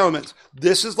 Ladies and gentlemen,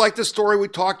 this is like the story we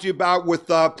talked to you about with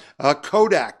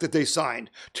Kodak that they signed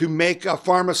to make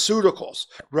pharmaceuticals,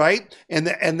 right? And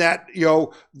that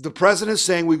the president is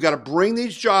saying we've got to bring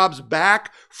these jobs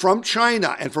back from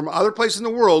China and from other places in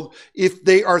the world if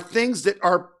they are things that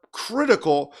are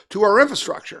critical to our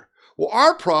infrastructure. Well,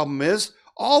 our problem is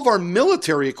all of our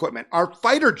military equipment, our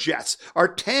fighter jets, our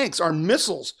tanks, our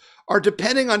missiles are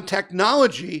depending on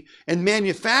technology and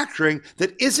manufacturing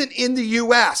that isn't in the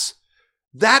U.S.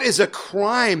 That is a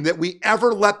crime that we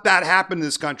ever let that happen in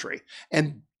this country.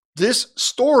 And this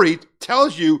story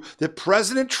tells you that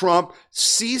President Trump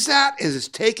sees that and is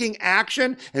taking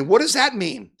action. And what does that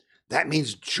mean? That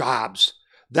means jobs.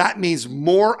 That means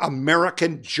more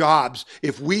American jobs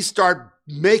if we start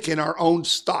making our own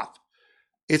stuff.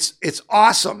 It's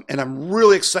awesome, and I'm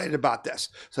really excited about this.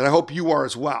 So I hope you are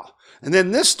as well. And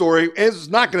then this story is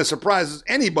not going to surprise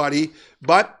anybody,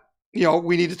 but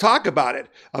we need to talk about it.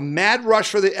 A mad rush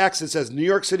for the exits as New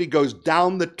York City goes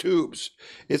down the tubes.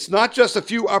 It's not just a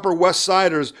few Upper West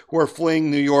Siders who are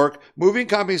fleeing New York. Moving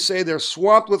companies say they're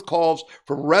swamped with calls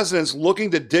from residents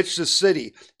looking to ditch the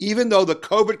city, even though the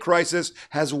COVID crisis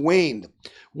has waned.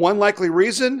 One likely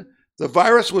reason? The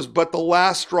virus was but the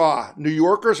last straw. New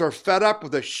Yorkers are fed up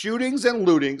with the shootings and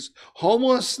lootings,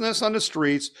 homelessness on the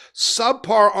streets,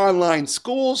 subpar online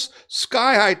schools,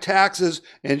 sky-high taxes,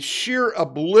 and sheer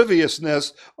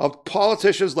obliviousness of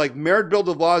politicians like Mayor Bill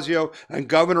de Blasio and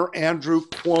Governor Andrew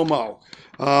Cuomo.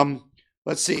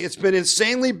 Let's see. It's been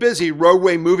insanely busy,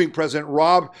 Roadway Moving President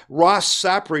Ross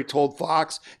Sapri told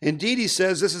Fox. Indeed, he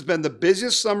says this has been the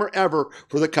busiest summer ever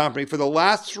for the company. For the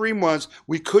last 3 months,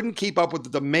 we couldn't keep up with the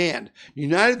demand.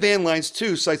 United Van Lines,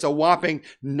 too, cites a whopping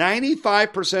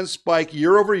 95% spike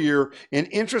year over year in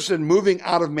interest in moving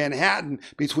out of Manhattan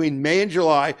between May and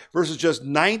July versus just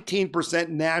 19%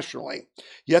 nationally.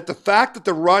 Yet the fact that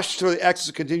the rush to the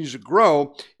exits continues to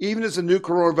grow, even as the new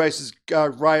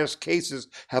coronavirus cases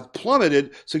have plummeted,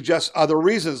 suggests other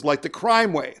reasons, like the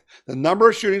crime wave. The number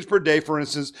of shootings per day, for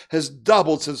instance, has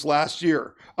doubled since last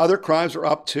year. Other crimes are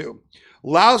up too.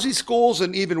 Lousy schools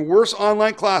and even worse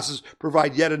online classes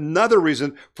provide yet another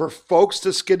reason for folks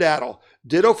to skedaddle.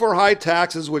 Ditto for high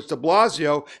taxes, which de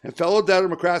Blasio and fellow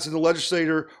Democrats in the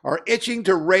legislature are itching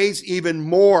to raise even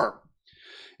more.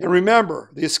 And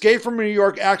remember, the escape from New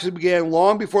York actually began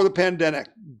long before the pandemic.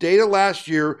 Data last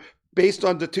year, based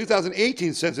on the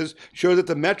 2018 census, showed that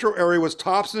the metro area was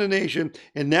tops in the nation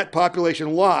in net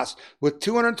population loss, with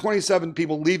 227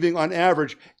 people leaving on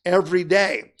average every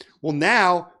day. Well,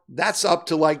 now that's up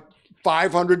to like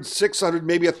 500, 600,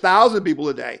 maybe 1,000 people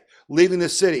a day leaving the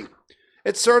city.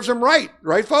 It serves them right,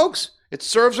 folks? It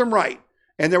serves them right.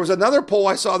 And there was another poll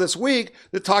I saw this week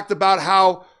that talked about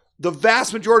how the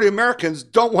vast majority of Americans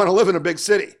don't want to live in a big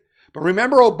city. But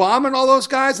remember Obama and all those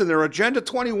guys and their Agenda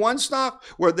 21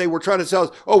 stuff, where they were trying to tell us,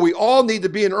 oh, we all need to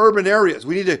be in urban areas.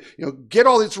 We need to, get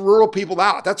all these rural people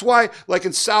out. That's why, like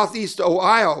in Southeast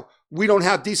Ohio, we don't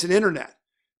have decent internet,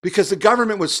 because the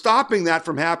government was stopping that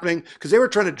from happening because they were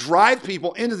trying to drive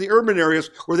people into the urban areas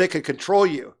where they could control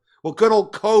you. Well, good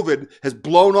old COVID has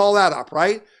blown all that up,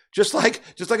 right? Just like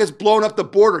it's blown up the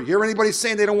border. You hear anybody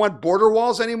saying they don't want border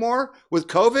walls anymore with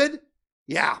COVID?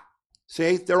 Yeah.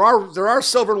 See, there are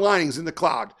silver linings in the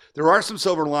cloud. There are some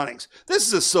silver linings. This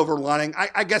is a silver lining.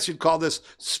 I guess you'd call this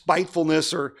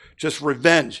spitefulness or just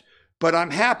revenge. But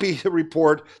I'm happy to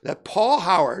report that Paul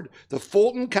Howard, the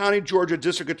Fulton County, Georgia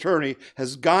District Attorney,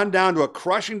 has gone down to a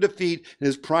crushing defeat in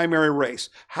his primary race.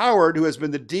 Howard, who has been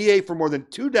the DA for more than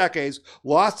 2 decades,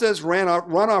 lost his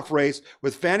runoff race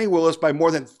with Fannie Willis by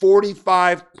more than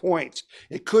 45 points.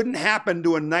 It couldn't happen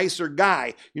to a nicer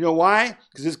guy. You know why?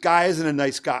 Because this guy isn't a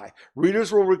nice guy.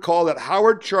 Readers will recall that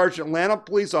Howard charged Atlanta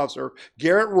police officer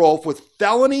Garrett Rolfe with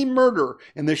felony murder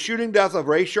in the shooting death of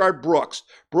Rayshard Brooks.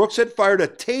 Brooks had fired a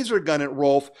taser gun at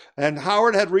Rolfe, and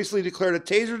Howard had recently declared a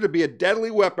taser to be a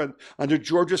deadly weapon under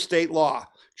Georgia state law.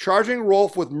 Charging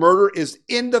Rolfe with murder is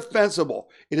indefensible.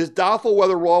 It is doubtful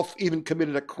whether Rolfe even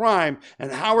committed a crime, and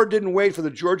Howard didn't wait for the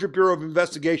Georgia Bureau of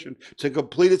Investigation to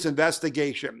complete its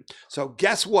investigation. So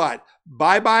guess what?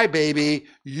 Bye-bye, baby.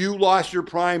 You lost your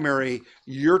primary.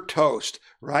 You're toast,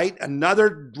 right?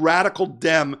 Another radical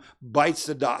Dem bites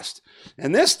the dust.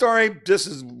 And this story, this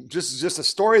is just a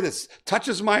story that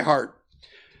touches my heart.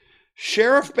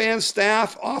 Sheriff bans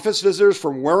staff office visitors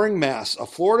from wearing masks. A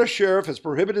Florida sheriff has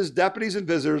prohibited his deputies and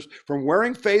visitors from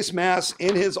wearing face masks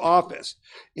in his office.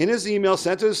 In his email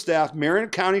sent to his staff, Marion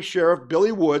County Sheriff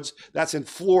Billy Woods, that's in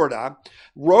Florida,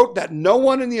 wrote that no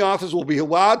one in the office will be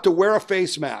allowed to wear a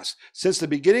face mask. Since the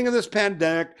beginning of this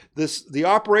pandemic, the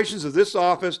operations of this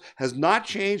office has not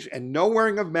changed, and no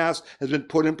wearing of masks has been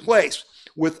put in place.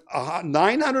 With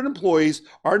 900 employees,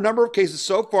 our number of cases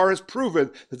so far has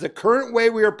proven that the current way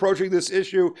we are approaching this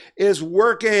issue is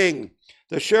working.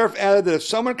 The sheriff added that if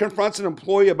someone confronts an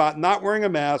employee about not wearing a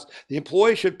mask, the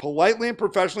employee should politely and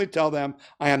professionally tell them,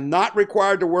 I am not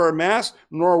required to wear a mask,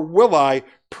 nor will I,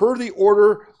 per the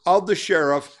order of the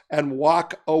sheriff, and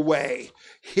walk away.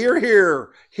 Hear, hear,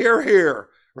 hear, hear,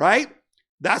 right?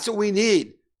 That's what we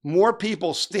need. More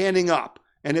people standing up.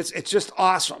 And it's just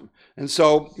awesome. And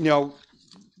so,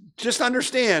 just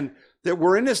understand that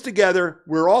we're in this together.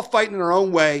 We're all fighting in our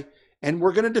own way, and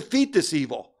we're going to defeat this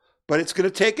evil. But it's going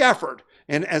to take effort.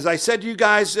 And as I said to you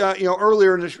guys,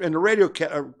 earlier in the radio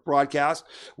broadcast,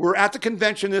 we're at the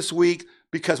convention this week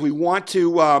because we want to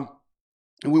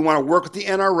work with the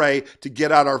NRA to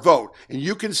get out our vote. And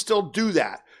you can still do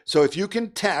that. So if you can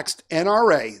text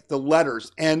NRA, the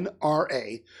letters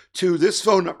NRA, to this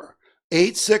phone number,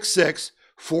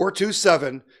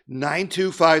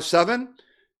 866-427-9257.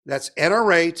 That's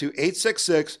NRA to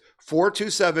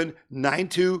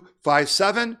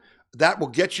 866-427-9257. That will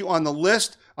get you on the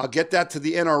list. I'll get that to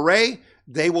the NRA.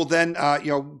 They will then,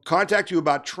 contact you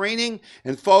about training.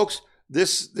 And folks,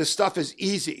 This stuff is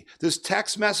easy. This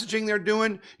text messaging they're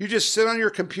doing, you just sit on your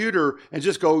computer and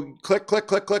just go click, click,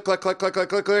 click, click, click, click, click, click,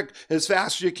 click, click as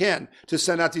fast as you can to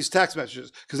send out these text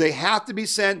messages because they have to be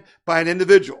sent by an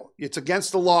individual. It's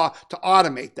against the law to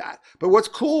automate that. But what's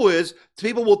cool is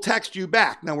people will text you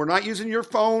back. Now, we're not using your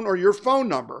phone or your phone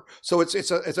number. So it's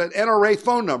an NRA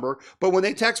phone number. But when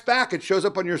they text back, it shows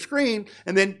up on your screen,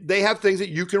 and then they have things that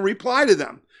you can reply to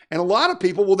them. And a lot of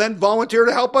people will then volunteer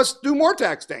to help us do more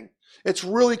texting. It's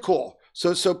really cool.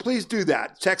 So please do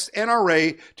that. Text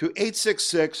NRA to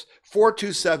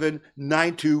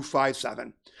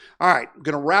 866-427-9257. All right, I'm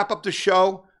going to wrap up the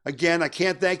show. Again, I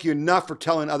can't thank you enough for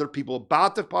telling other people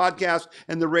about the podcast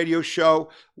and the radio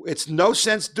show. It's no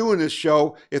sense doing this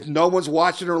show if no one's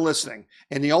watching or listening.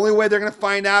 And the only way they're going to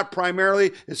find out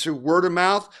primarily is through word of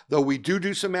mouth, though we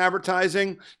do some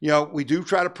advertising. We do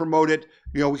try to promote it.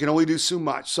 We can only do so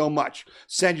much.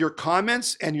 Send your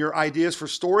comments and your ideas for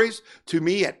stories to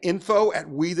me at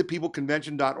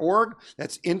info@wethepeopleconvention.org.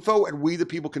 That's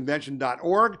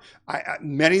info@wethepeopleconvention.org.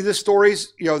 Many of the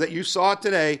stories, that you saw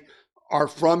today are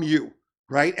from you,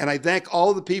 right? And I thank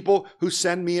all the people who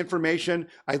send me information.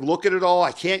 I look at it all.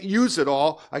 I can't use it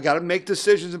all. I got to make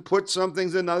decisions and put some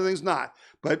things in, other things not.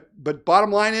 But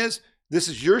bottom line is, this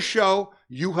is your show.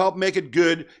 You help make it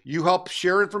good. You help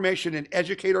share information and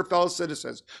educate our fellow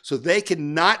citizens so they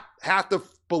can not have to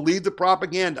believe the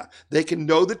propaganda. They can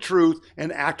know the truth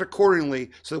and act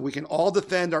accordingly so that we can all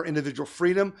defend our individual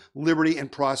freedom, liberty,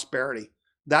 and prosperity.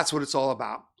 That's what it's all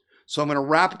about. So I'm going to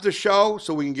wrap up the show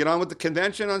so we can get on with the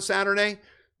convention on Saturday.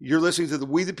 You're listening to the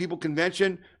We the People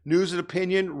Convention News and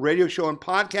Opinion radio show and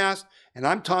podcast. And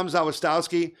I'm Tom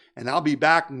Zawistowski, and I'll be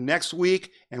back next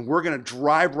week, and we're going to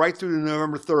drive right through to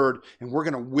November 3rd, and we're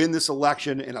going to win this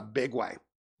election in a big way.